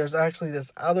too, there's actually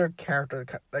this other character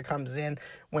that comes in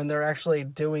when they're actually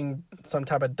doing some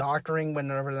type of doctoring,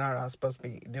 whenever they're not supposed to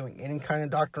be doing any kind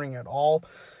of doctoring at all.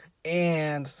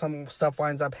 And some stuff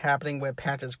winds up happening with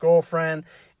Patch's girlfriend,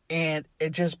 and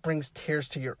it just brings tears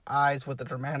to your eyes with the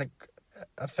dramatic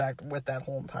effect with that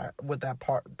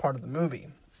part of the movie.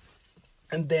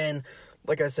 And then,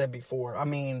 like I said before, I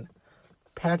mean,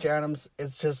 Patch Adams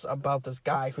is just about this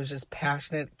guy who's just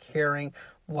passionate, caring,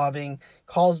 loving,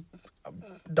 calls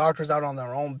doctors out on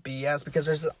their own BS, because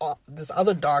there's this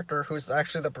other doctor who's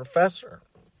actually the professor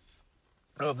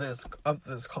of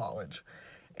this college.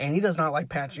 And he does not like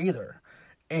Patch either.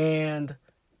 And,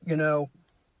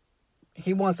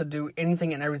 he wants to do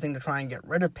anything and everything to try and get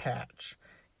rid of Patch.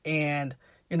 And,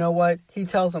 you know what? He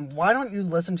tells him, why don't you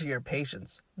listen to your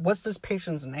patients? What's this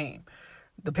patient's name?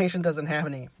 The patient doesn't have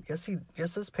a name. Yes,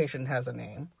 this patient has a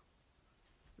name.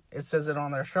 It says it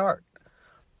on their chart.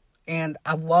 And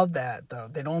I love that, though.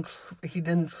 He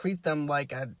didn't treat them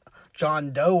like a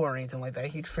John Doe or anything like that.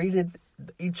 He treated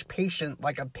each patient,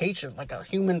 like a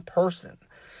human person.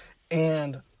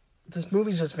 And this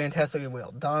movie's just fantastically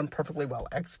well done, perfectly well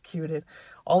executed.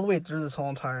 All the way through this whole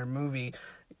entire movie,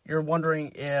 you're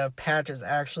wondering if Patch is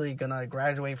actually going to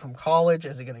graduate from college.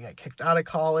 Is he going to get kicked out of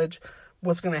college?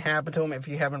 What's going to happen to him? If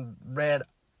you haven't read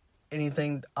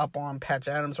anything up on Patch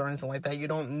Adams or anything like that, you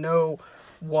don't know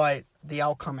what the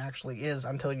outcome actually is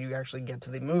until you actually get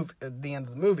to the end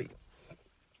of the movie.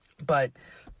 But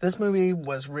this movie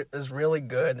is really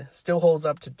good. Still holds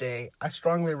up today. I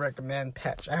strongly recommend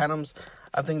Patch Adams.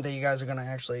 I think that you guys are going to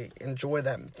actually enjoy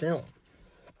that film.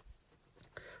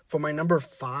 For my number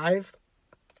 5,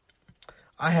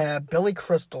 I have Billy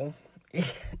Crystal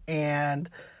and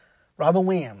Robin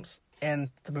Williams in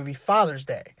the movie Father's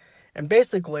Day. And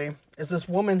basically, it's this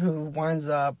woman who winds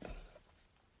up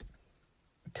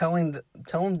telling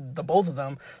the both of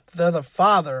them that they're the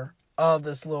father of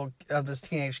this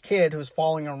teenage kid who's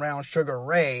following around Sugar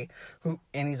Ray,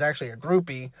 and he's actually a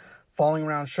groupie, following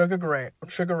around Sugar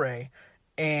Ray,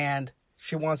 and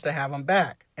she wants to have him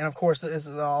back. And of course, this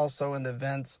is also in the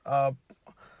events of,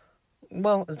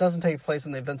 well, it doesn't take place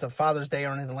in the events of Father's Day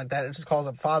or anything like that. It just calls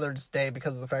it Father's Day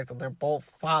because of the fact that they're both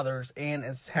fathers, and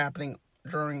it's happening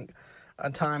during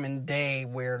a time and day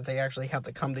where they actually have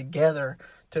to come together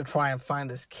to try and find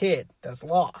this kid that's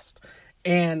lost.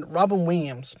 And Robin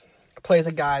Williams plays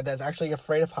a guy that's actually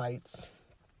afraid of heights,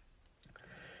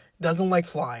 doesn't like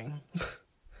flying,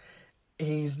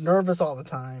 he's nervous all the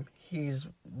time, he's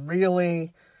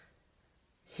really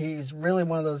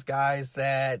one of those guys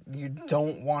that you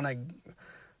don't want to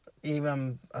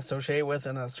even associate with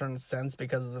in a certain sense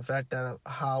because of the fact that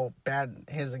how bad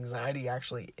his anxiety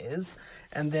actually is.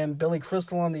 And then Billy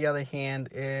Crystal, on the other hand,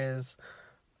 is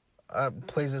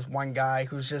plays this one guy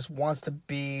who just wants to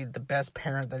be the best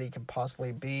parent that he can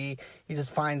possibly be. He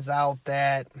just finds out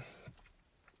that,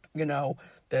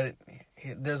 that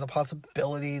there's a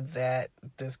possibility that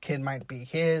this kid might be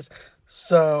his.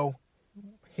 So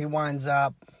he winds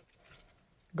up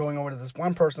going over to this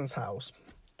one person's house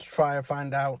to try to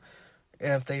find out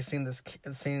if they've seen this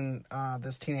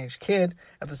teenage kid.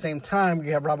 At the same time,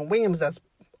 you have Robin Williams that's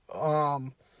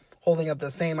holding up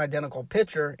the same identical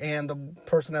picture, and the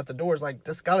person at the door is like,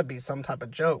 this gotta be some type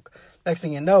of joke. Next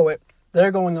thing you know it,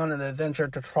 they're going on an adventure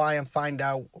to try and find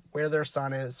out where their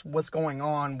son is, what's going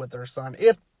on with their son,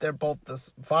 if they're both the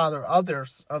father of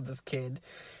this kid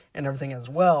and everything as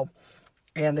well.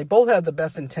 And they both have the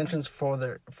best intentions for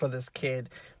this kid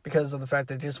because of the fact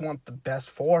they just want the best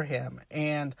for him.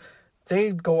 And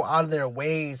they go out of their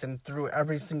ways and through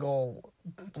every single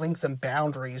links and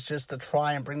boundaries just to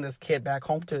try and bring this kid back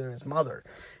home to his mother.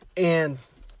 And,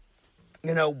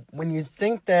 when you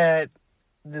think that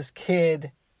this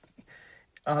kid,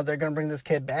 they're going to bring this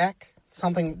kid back,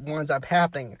 something winds up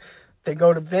happening. They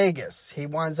go to Vegas. He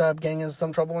winds up getting into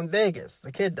some trouble in Vegas.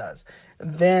 The kid does.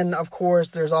 Then, of course,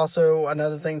 there's also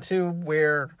another thing, too,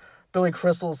 where Billy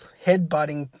Crystal's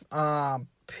headbutting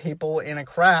people in a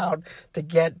crowd to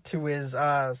get to his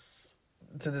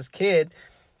to this kid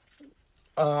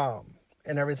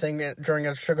and everything during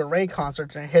a Sugar Ray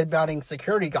concert, and headbutting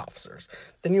security officers.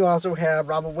 Then you also have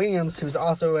Robin Williams, who's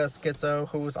also a schizo,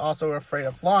 who's also afraid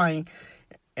of flying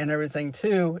and everything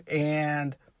too.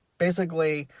 And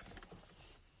basically,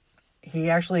 he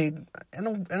actually,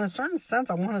 in a certain sense,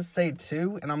 I want to say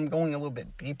too, and I'm going a little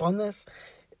bit deep on this,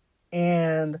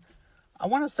 and I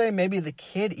want to say maybe the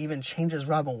kid even changes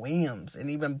Robin Williams and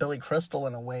even Billy Crystal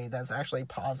in a way that's actually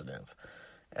positive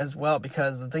as well,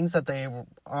 because the things that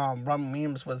Robin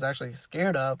Williams was actually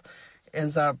scared of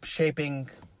ends up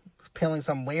peeling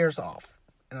some layers off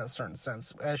in a certain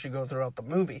sense as you go throughout the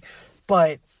movie.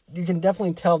 But you can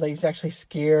definitely tell that he's actually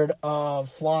scared of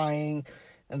flying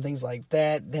and things like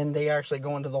that. Then they actually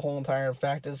go into the whole entire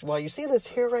fact as well. You see this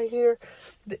hair right here?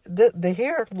 The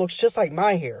hair looks just like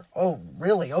my hair. Oh,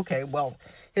 really? Okay, well,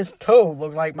 his toe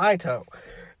looked like my toe.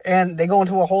 And they go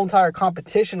into a whole entire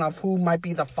competition of who might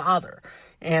be the father.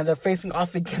 And they're facing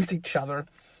off against each other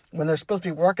when they're supposed to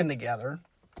be working together.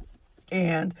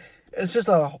 And it's just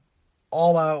a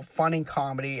all-out funny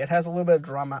comedy. It has a little bit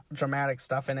of dramatic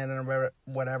stuff in it and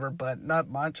whatever, but not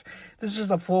much. This is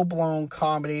just a full-blown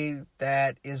comedy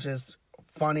that is just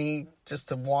funny just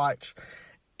to watch.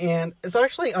 And it's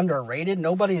actually underrated.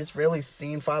 Nobody's really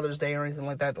seen Father's Day or anything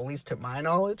like that, at least to my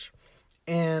knowledge.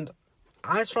 And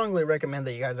I strongly recommend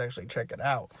that you guys actually check it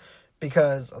out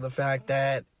because of the fact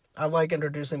that I like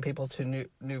introducing people to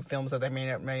new films that they may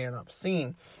not have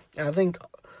seen. And I think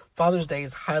Father's Day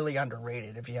is highly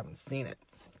underrated if you haven't seen it.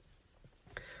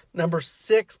 Number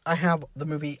 6, I have the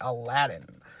movie Aladdin.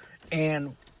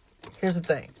 And here's the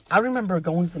thing. I remember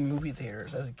going to the movie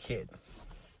theaters as a kid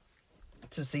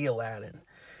to see Aladdin.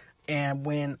 And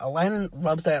when Aladdin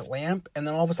rubs that lamp, and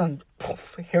then all of a sudden,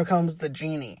 poof, here comes the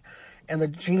genie. And the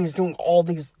genie's doing all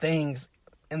these things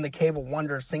in the Cave of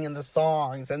Wonders, singing the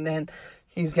songs. And then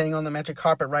he's getting on the magic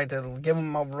carpet, right, to give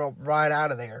him a ride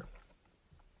out of there.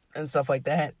 And stuff like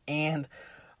that. And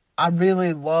I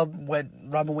really love what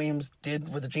Robin Williams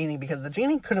did with the genie, because the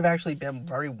genie could have actually been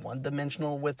very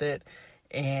one-dimensional with it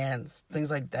and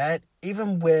things like that.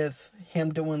 Even with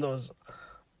him doing those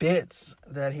bits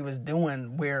that he was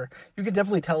doing where you could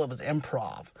definitely tell it was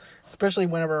improv. Especially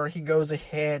whenever he goes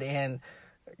ahead and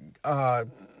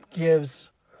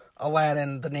gives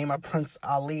Aladdin the name of Prince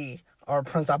Ali, or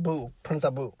Prince Abu.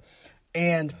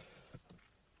 And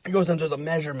he goes into the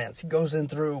measurements. He goes in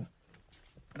through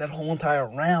that whole entire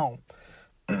realm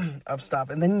of stuff.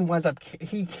 And then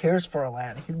he cares for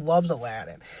Aladdin. He loves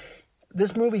Aladdin.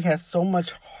 This movie has so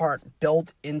much heart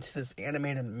built into this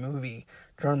animated movie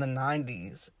during the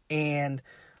 90s. And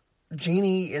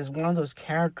Genie is one of those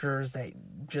characters that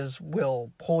just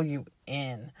will pull you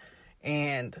in.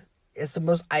 And it's the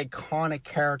most iconic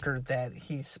character that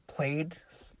he's played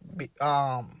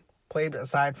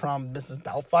aside from Mrs.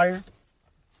 Doubtfire.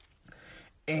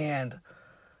 And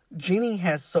Genie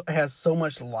has so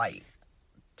much light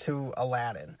to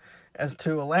Aladdin. As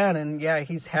to Aladdin, yeah,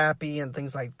 he's happy and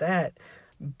things like that.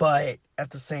 But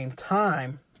at the same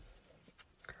time,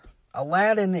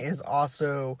 Aladdin is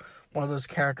also one of those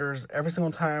characters, every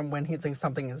single time when he thinks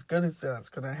something is good that's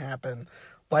going to happen,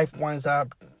 life winds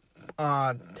up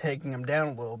taking him down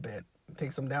a little bit.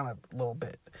 Takes him down a little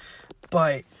bit.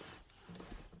 But,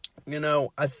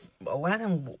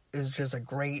 Aladdin is just a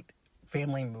great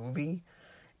family movie,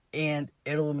 and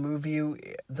it'll move you.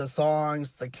 The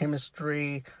songs, the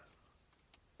chemistry,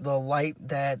 the light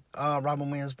that Robin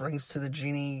Williams brings to the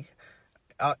genie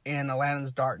in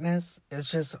Aladdin's darkness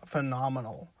is just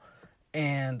phenomenal.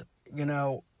 And,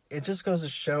 it just goes to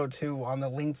show, too, on the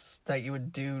lengths that you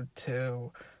would do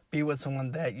to be with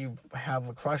someone that you have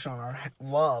a crush on or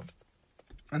love.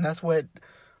 And that's what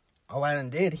Aladdin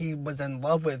did. He was in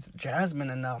love with Jasmine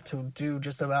enough to do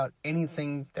just about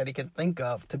anything that he could think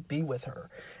of to be with her.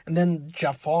 And then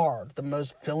Jafar, the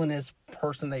most villainous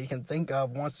person that you can think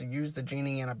of, wants to use the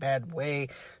genie in a bad way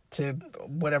to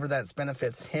whatever that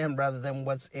benefits him rather than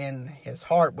what's in his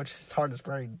heart, which his heart is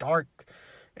very dark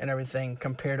and everything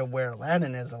compared to where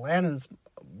Aladdin is. Aladdin's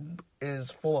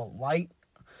is full of light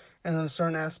in a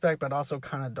certain aspect, but also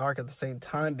kind of dark at the same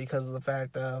time because of the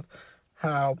fact of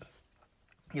how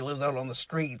he lives out on the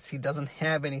streets. He doesn't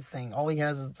have anything. All he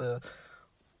has is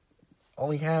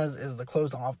the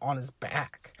clothes on his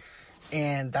back.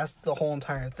 And that's the whole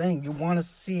entire thing. You want to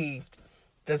see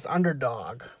this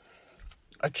underdog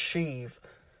achieve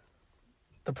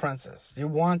the princess. You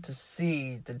want to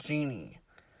see the genie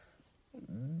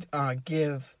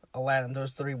give Aladdin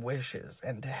those 3 wishes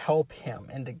and to help him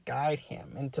and to guide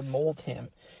him and to mold him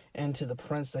into the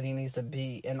prince that he needs to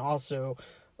be, and also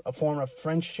a form of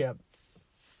friendship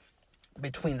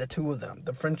between the two of them.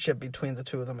 The friendship between the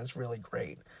two of them is really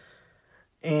great.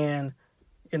 And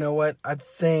you know what? I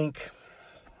think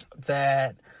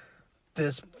that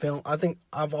this film,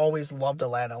 I've always loved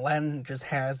Aladdin. Aladdin just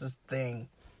has this thing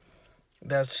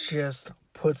that just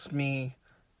puts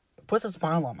a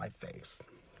smile on my face.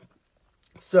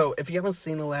 So, if you haven't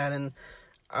seen Aladdin,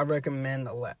 I recommend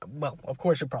Aladdin. Well, of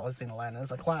course you've probably seen Aladdin.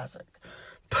 It's a classic.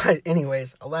 But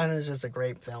anyways, Aladdin is just a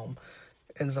great film.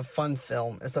 It's a fun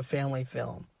film. It's a family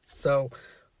film. So,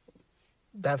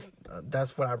 that's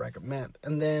what I recommend.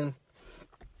 And then,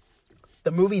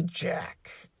 the movie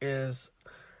Jack is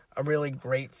a really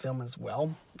great film as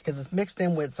well. Because it's mixed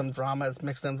in with some drama. It's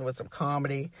mixed in with some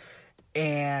comedy.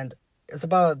 And it's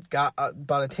about a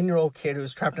 10-year-old kid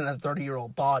who's trapped in a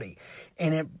 30-year-old body.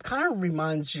 And it kind of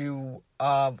reminds you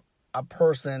of a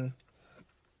person,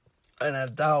 an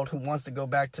adult, who wants to go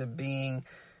back to being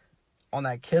on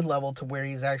that kid level to where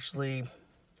he's actually...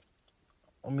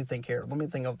 Let me think here. Let me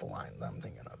think of the line that I'm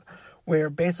thinking of. Where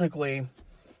basically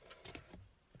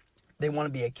they want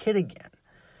to be a kid again.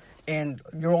 And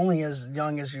you're only as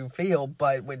young as you feel,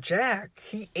 but with Jack,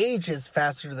 he ages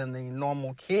faster than the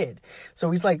normal kid. So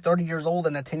he's like 30 years old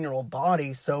in a 10-year-old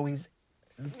body, so he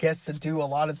gets to do a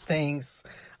lot of things,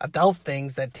 adult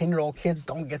things, that 10-year-old kids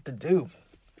don't get to do.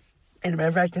 And as a matter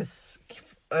of fact,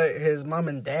 his mom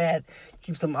and dad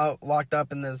keeps him locked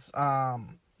up in this,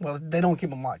 well, they don't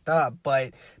keep him locked up,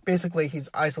 but basically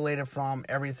he's isolated from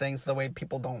everything, so the way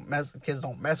kids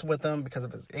don't mess with him because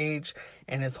of his age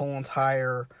and his whole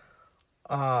entire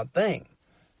thing.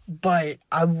 But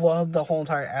I love the whole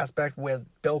entire aspect with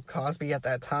Bill Cosby at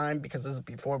that time, because this is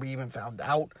before we even found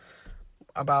out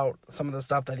about some of the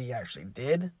stuff that he actually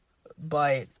did.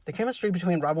 But the chemistry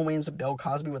between Robin Williams and Bill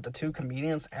Cosby with the two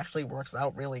comedians actually works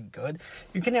out really good.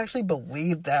 You can actually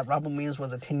believe that Robin Williams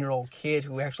was a 10-year-old kid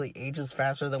who actually ages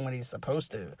faster than what he's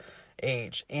supposed to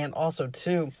age. And also,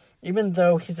 too, even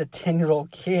though he's a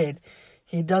 10-year-old kid,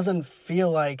 he doesn't feel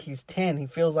like he's 10. He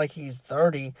feels like he's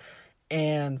 30.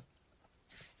 And,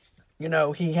 you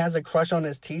know, he has a crush on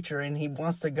his teacher, and he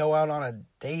wants to go out on a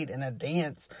date and a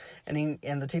dance, and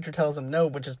the teacher tells him no,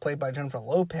 which is played by Jennifer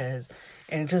Lopez,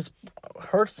 and it just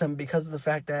hurts him because of the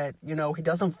fact that, you know, he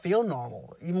doesn't feel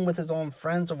normal, even with his own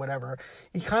friends or whatever.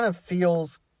 He kind of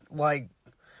feels like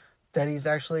that he's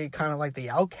actually kind of like the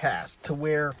outcast, to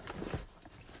where,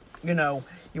 you know,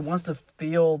 he wants to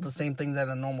feel the same thing that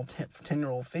a normal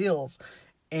 10-year-old feels.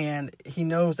 And he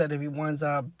knows that if he winds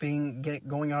up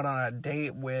going out on a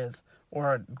date with,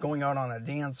 or going out on a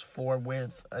dance floor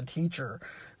with a teacher,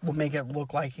 will make it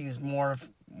look like he's more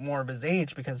of his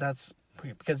age, because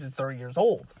he's 30 years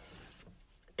old.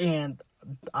 And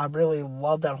I really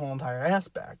love that whole entire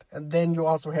aspect. And then you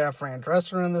also have Fran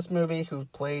Drescher in this movie, who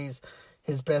plays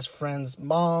his best friend's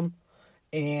mom.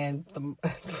 And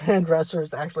Fran Drescher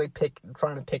is actually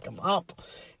trying to pick him up,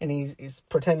 and he's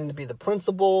pretending to be the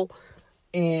principal.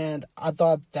 And I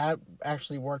thought that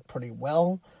actually worked pretty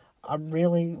well. I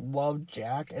really love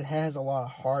Jack. It has a lot of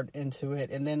heart into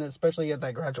it. And then especially at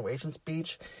that graduation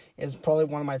speech is probably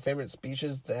one of my favorite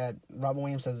speeches that Robin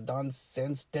Williams has done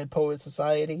since Dead Poets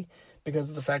Society, because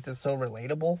of the fact it's so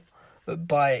relatable.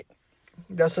 But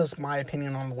that's just my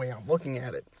opinion on the way I'm looking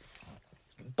at it.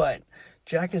 But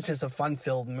Jack is just a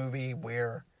fun-filled movie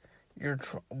where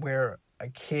a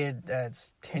kid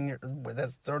that's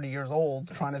 30 years old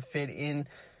trying to fit in,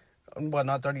 well,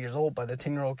 not 30 years old, but a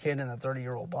 10-year-old kid in a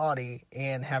 30-year-old body,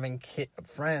 and having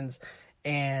friends,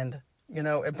 And,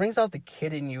 it brings out the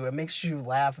kid in you. It makes you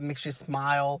laugh. It makes you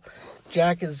smile.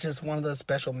 Jack is just one of those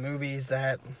special movies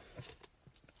that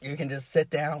you can just sit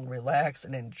down, relax,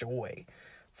 and enjoy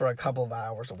for a couple of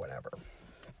hours or whatever.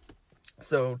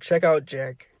 So check out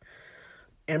Jack.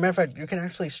 And as a matter of fact, you can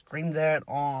actually stream that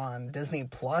on Disney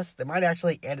Plus. They might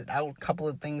actually edit out a couple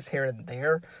of things here and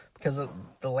there because of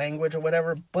the language or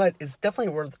whatever, but it's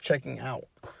definitely worth checking out.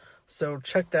 So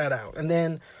check that out. And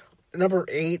then number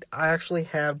 8, I actually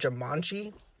have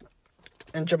Jumanji.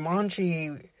 And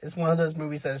Jumanji is one of those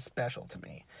movies that is special to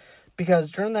me.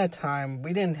 Because during that time,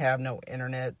 we didn't have no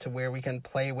internet to where we can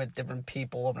play with different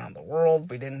people around the world.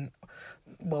 We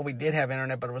did have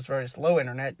internet, but it was very slow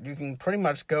internet. You can pretty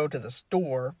much go to the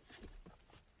store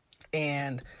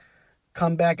and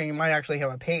come back and you might actually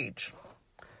have a page.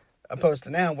 Opposed to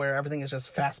now where everything is just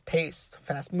fast-paced,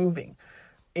 fast-moving.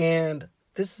 And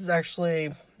this is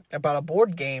actually about a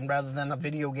board game rather than a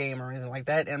video game or anything like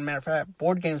that. And matter of fact,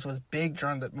 board games was big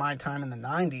during my time in the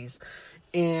 90s.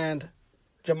 And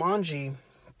Jumanji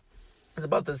is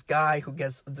about this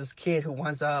kid who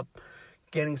winds up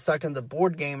getting sucked into the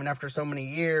board game, and after so many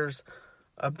years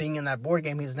of being in that board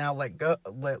game, he's now let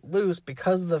loose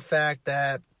because of the fact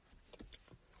that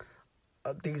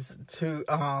these two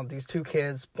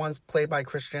kids, one's played by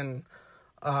Kristen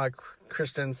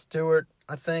Stewart,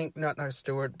 I think, not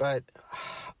Stewart, but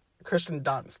Kristen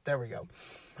Dunst, there we go,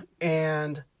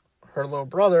 and her little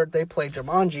brother, they play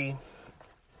Jumanji,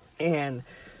 and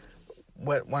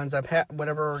what winds up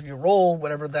whatever you roll,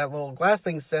 whatever that little glass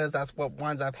thing says, that's what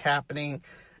winds up happening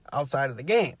outside of the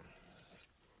game.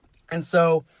 And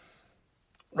so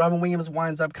Robin Williams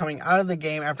winds up coming out of the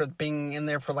game after being in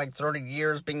there for like 30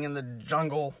 years, being in the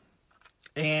jungle.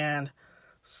 And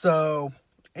so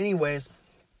anyways,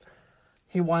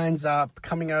 he winds up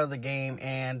coming out of the game,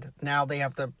 and now they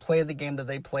have to play the game that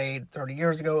they played 30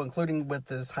 years ago, including with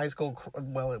his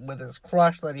with his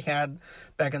crush that he had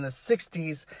back in the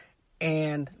 60s.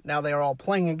 And now they are all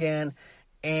playing again.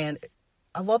 And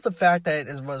I love the fact that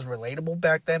it was relatable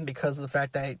back then because of the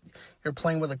fact that you're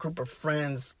playing with a group of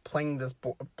friends, playing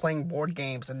board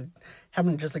games and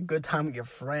having just a good time with your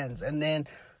friends. And then,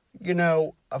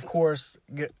 of course,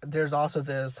 there's also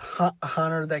this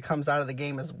hunter that comes out of the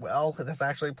game as well. That's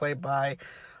actually played by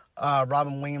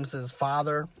Robin Williams'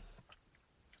 father.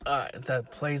 That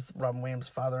plays Robin Williams'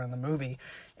 father in the movie.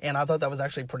 And I thought that was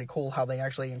actually pretty cool how they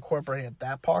actually incorporated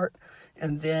that part.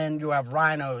 And then you have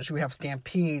rhinos, you have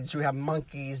stampedes, you have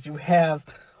monkeys, you have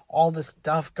all this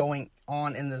stuff going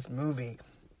on in this movie.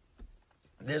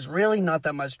 There's really not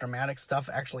that much dramatic stuff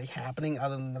actually happening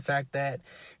other than the fact that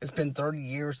it's been 30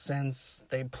 years since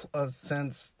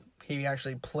he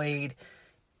actually played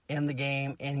in the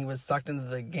game, and he was sucked into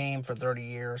the game for 30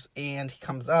 years, and he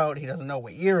comes out, he doesn't know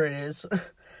what year it is,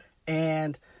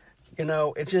 and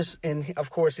and of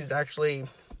course he's actually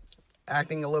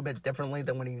acting a little bit differently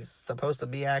than when he's supposed to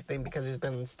be acting because he's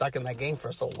been stuck in that game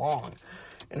for so long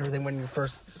and everything when you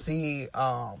first see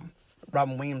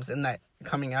Robin Williams in that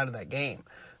coming out of that game.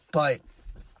 But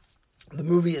the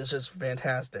movie is just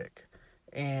fantastic.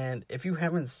 And if you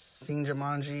haven't seen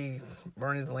Jumanji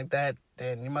or anything like that,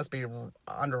 then you must be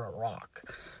under a rock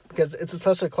because it's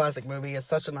such a classic movie. It's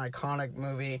such an iconic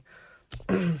movie.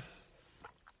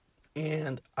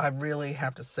 And I really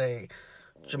have to say,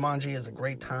 Jumanji is a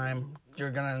great time.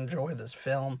 You're going to enjoy this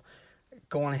film.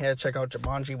 Go on ahead, check out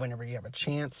Jumanji whenever you have a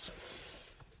chance.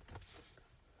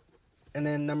 And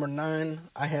then number 9,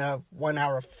 I have 1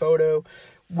 Hour Photo,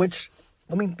 which,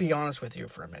 let me be honest with you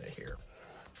for a minute here.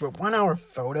 For 1 Hour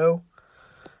Photo,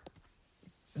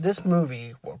 this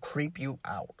movie will creep you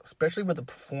out, especially with the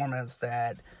performance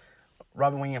that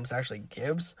Robin Williams actually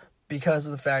gives. Because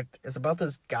of the fact it's about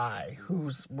this guy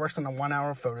who works on a 1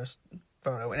 hour photo.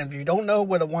 And if you don't know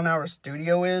what a 1 hour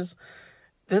studio is,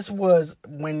 this was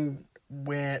when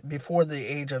before the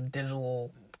age of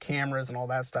digital cameras and all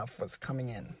that stuff was coming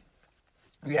in.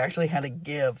 You actually had to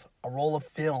give a roll of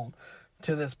film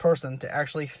to this person to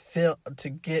actually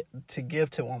give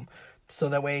to him, so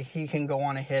that way he can go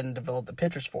on ahead and develop the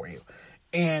pictures for you.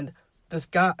 And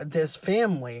this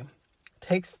family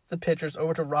takes the pictures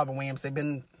over to Robin Williams.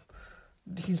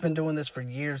 He's been doing this for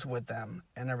years with them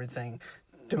and everything,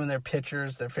 doing their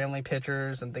pictures, their family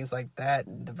pictures and things like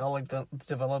that,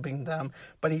 developing them.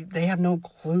 But they have no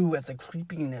clue at the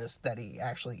creepiness that he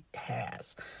actually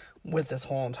has with this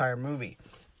whole entire movie.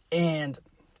 And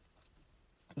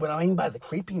what I mean by the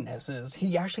creepiness is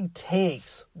he actually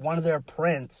takes one of their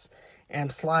prints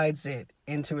and slides it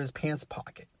into his pants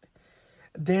pocket.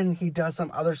 Then he does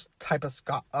some other type of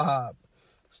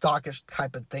stockish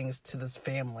type of things to this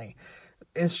family.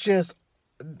 It's just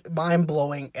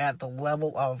mind-blowing at the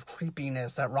level of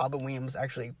creepiness that Robin Williams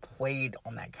actually played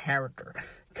on that character.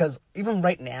 Because even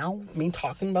right now, me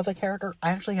talking about the character, I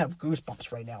actually have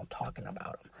goosebumps right now talking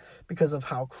about him. Because of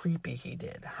how creepy he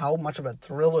did. How much of a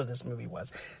thriller this movie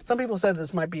was. Some people said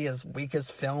this might be his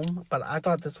weakest film. But I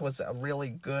thought this was a really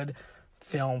good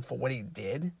film for what he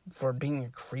did. For being a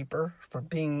creeper. For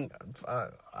being...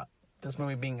 this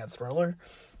movie being a thriller.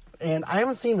 And I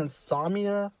haven't seen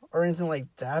Insomnia or anything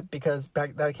like that. Because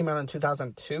that came out in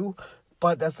 2002.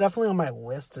 But that's definitely on my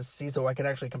list to see. So I can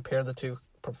actually compare the two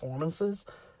performances,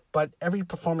 but every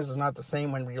performance is not the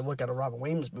same when you look at a Robin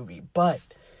Williams movie. But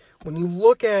when you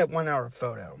look at 1 Hour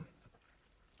Photo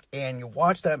and you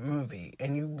watch that movie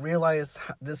and you realize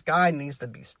this guy needs to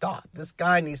be stopped, this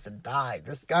guy needs to die,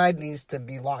 this guy needs to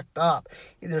be locked up,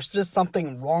 there's just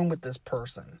something wrong with this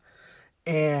person,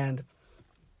 and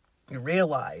you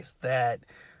realize that,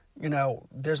 you know,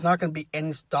 there's not going to be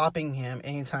any stopping him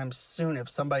anytime soon if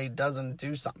somebody doesn't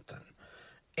do something.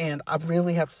 And I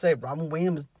really have to say, Robin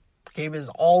Williams gave his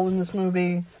all in this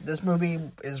movie. This movie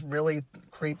is really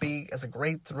creepy. It's a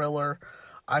great thriller.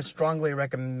 I strongly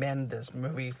recommend this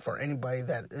movie for anybody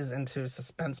that is into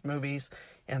suspense movies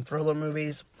and thriller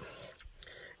movies.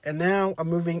 And now I'm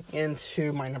moving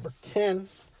into my number 10.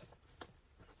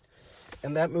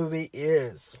 And that movie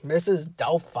is Mrs.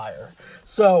 Doubtfire.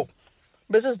 So,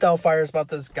 Mrs. Doubtfire is about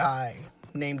this guy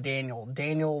named Daniel.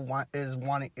 Daniel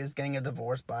is getting a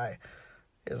divorce by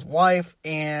his wife,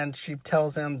 and she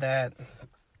tells him that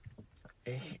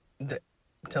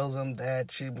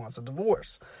she wants a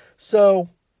divorce. So,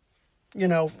 you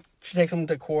know, she takes him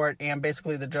to court, and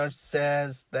basically the judge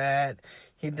says that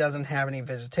he doesn't have any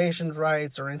visitation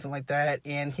rights or anything like that,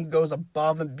 and he goes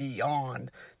above and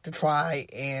beyond to try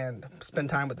and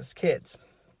spend time with his kids.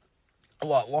 A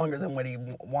lot longer than what he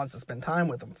wants to spend time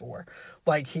with them for.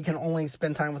 Like, he can only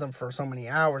spend time with them for so many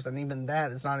hours, and even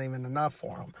that is not even enough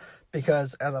for him.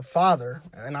 Because as a father,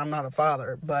 and I'm not a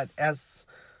father, but as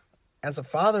a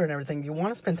father and everything, you want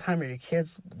to spend time with your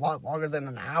kids a lot longer than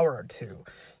an hour or two.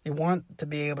 You want to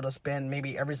be able to spend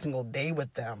maybe every single day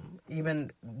with them,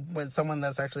 even with someone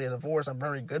that's actually a divorce, a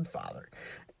very good father.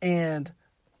 And,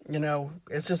 you know,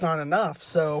 it's just not enough.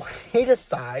 So he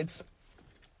decides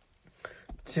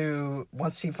to,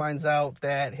 once he finds out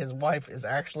that his wife is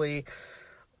actually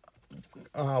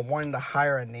wanting to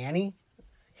hire a nanny,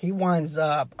 he winds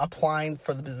up applying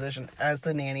for the position as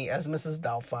the nanny, as Mrs.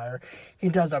 Doubtfire. He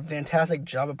does a fantastic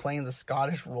job of playing the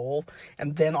Scottish role.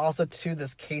 And then also, too,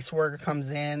 this caseworker comes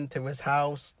in to his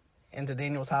house, into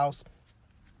Daniel's house.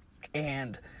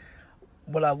 And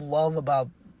what I love about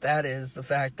that is the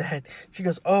fact that she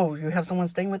goes, "Oh, you have someone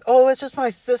staying with?" "Oh, it's just my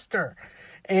sister."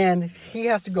 And he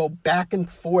has to go back and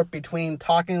forth between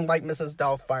talking like Mrs.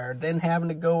 Doubtfire, then having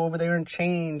to go over there and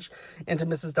change into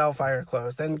Mrs. Doubtfire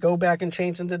clothes, then go back and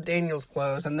change into Daniel's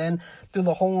clothes, and then do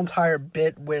the whole entire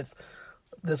bit with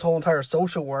this whole entire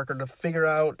social worker to figure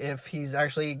out if he's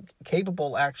actually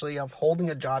capable of holding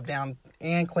a job down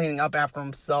and cleaning up after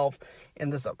himself in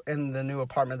the new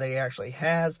apartment that he actually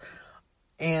has.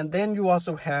 And then you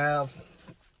also have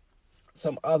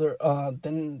some other,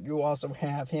 then you also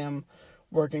have him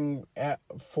working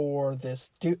for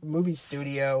this movie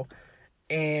studio,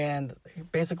 and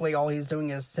basically all he's doing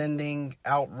is sending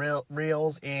out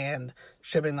reels and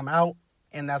shipping them out,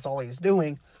 and that's all he's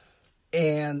doing.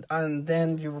 And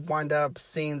then you wind up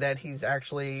seeing that he's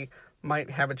actually might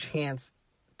have a chance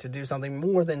to do something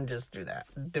more than just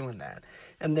doing that.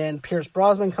 And then Pierce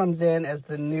Brosnan comes in as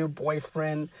the new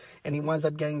boyfriend, and he winds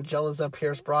up getting jealous of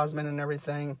Pierce Brosnan and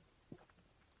everything.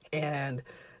 And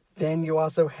then you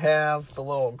also have the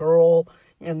little girl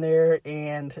in there,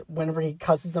 and whenever he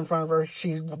cusses in front of her,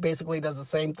 she basically does the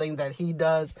same thing that he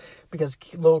does, because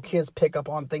little kids pick up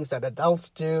on things that adults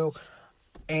do.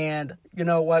 And you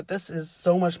know what? This is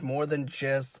so much more than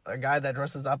just a guy that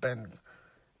dresses up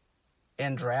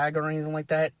in drag or anything like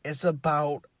that. It's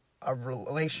about a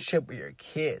relationship with your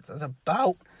kids. It's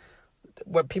about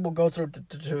what people go through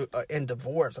in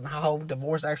divorce, and how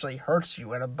divorce actually hurts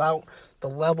you, and about the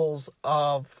levels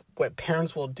of what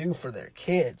parents will do for their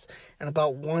kids, and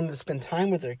about wanting to spend time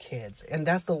with their kids. And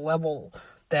that's the level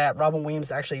that Robin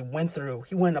Williams actually went through.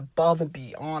 He went above and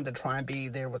beyond to try and be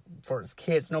there for his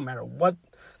kids, no matter what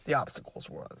the obstacles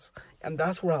was. And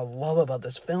that's what I love about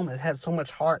this film. It has so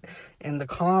much heart in the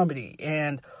comedy,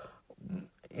 and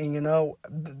you know,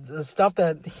 the stuff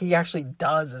that he actually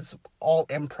does is all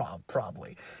improv,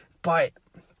 probably. But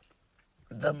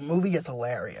the movie is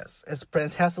hilarious. It's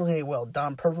fantastically well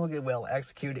done, perfectly well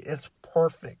executed. It's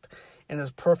perfect, in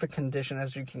as perfect condition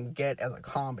as you can get as a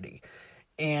comedy.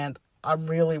 And I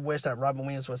really wish that Robin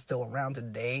Williams was still around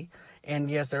today,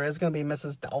 And yes, there is going to be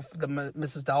Mrs.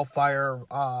 Doubtfire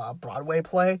Broadway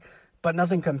play, but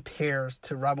nothing compares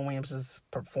to Robin Williams'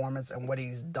 performance and what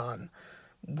he's done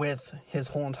with his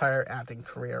whole entire acting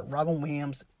career. Robin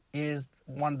Williams is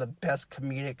one of the best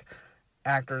comedic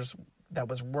actors that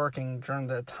was working during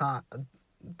the time.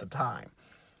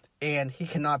 And he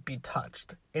cannot be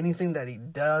touched. Anything that he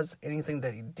does, anything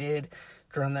that he did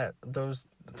during those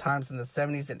times in the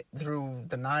 70s and through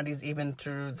the 90s, even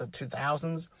through the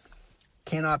 2000s,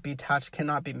 cannot be touched,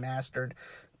 cannot be mastered.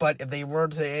 But if they were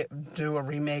to do a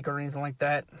remake or anything like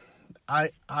that, I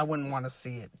wouldn't want to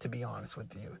see it, to be honest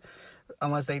with you.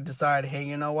 Unless they decide, hey,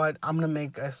 you know what, I'm going to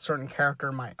make a certain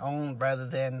character my own rather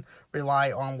than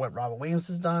rely on what Robin Williams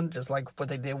has done, just like what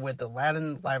they did with the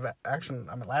Aladdin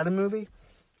Aladdin movie.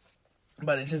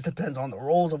 But it just depends on the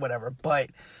roles or whatever. But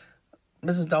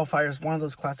Mrs. Doubtfire is one of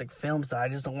those classic films that I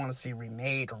just don't want to see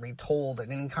remade or retold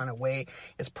in any kind of way.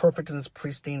 It's perfect in its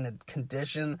pristine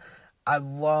condition. I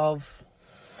love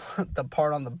the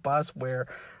part on the bus where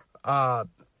Robin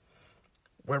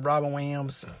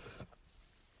Williams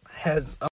has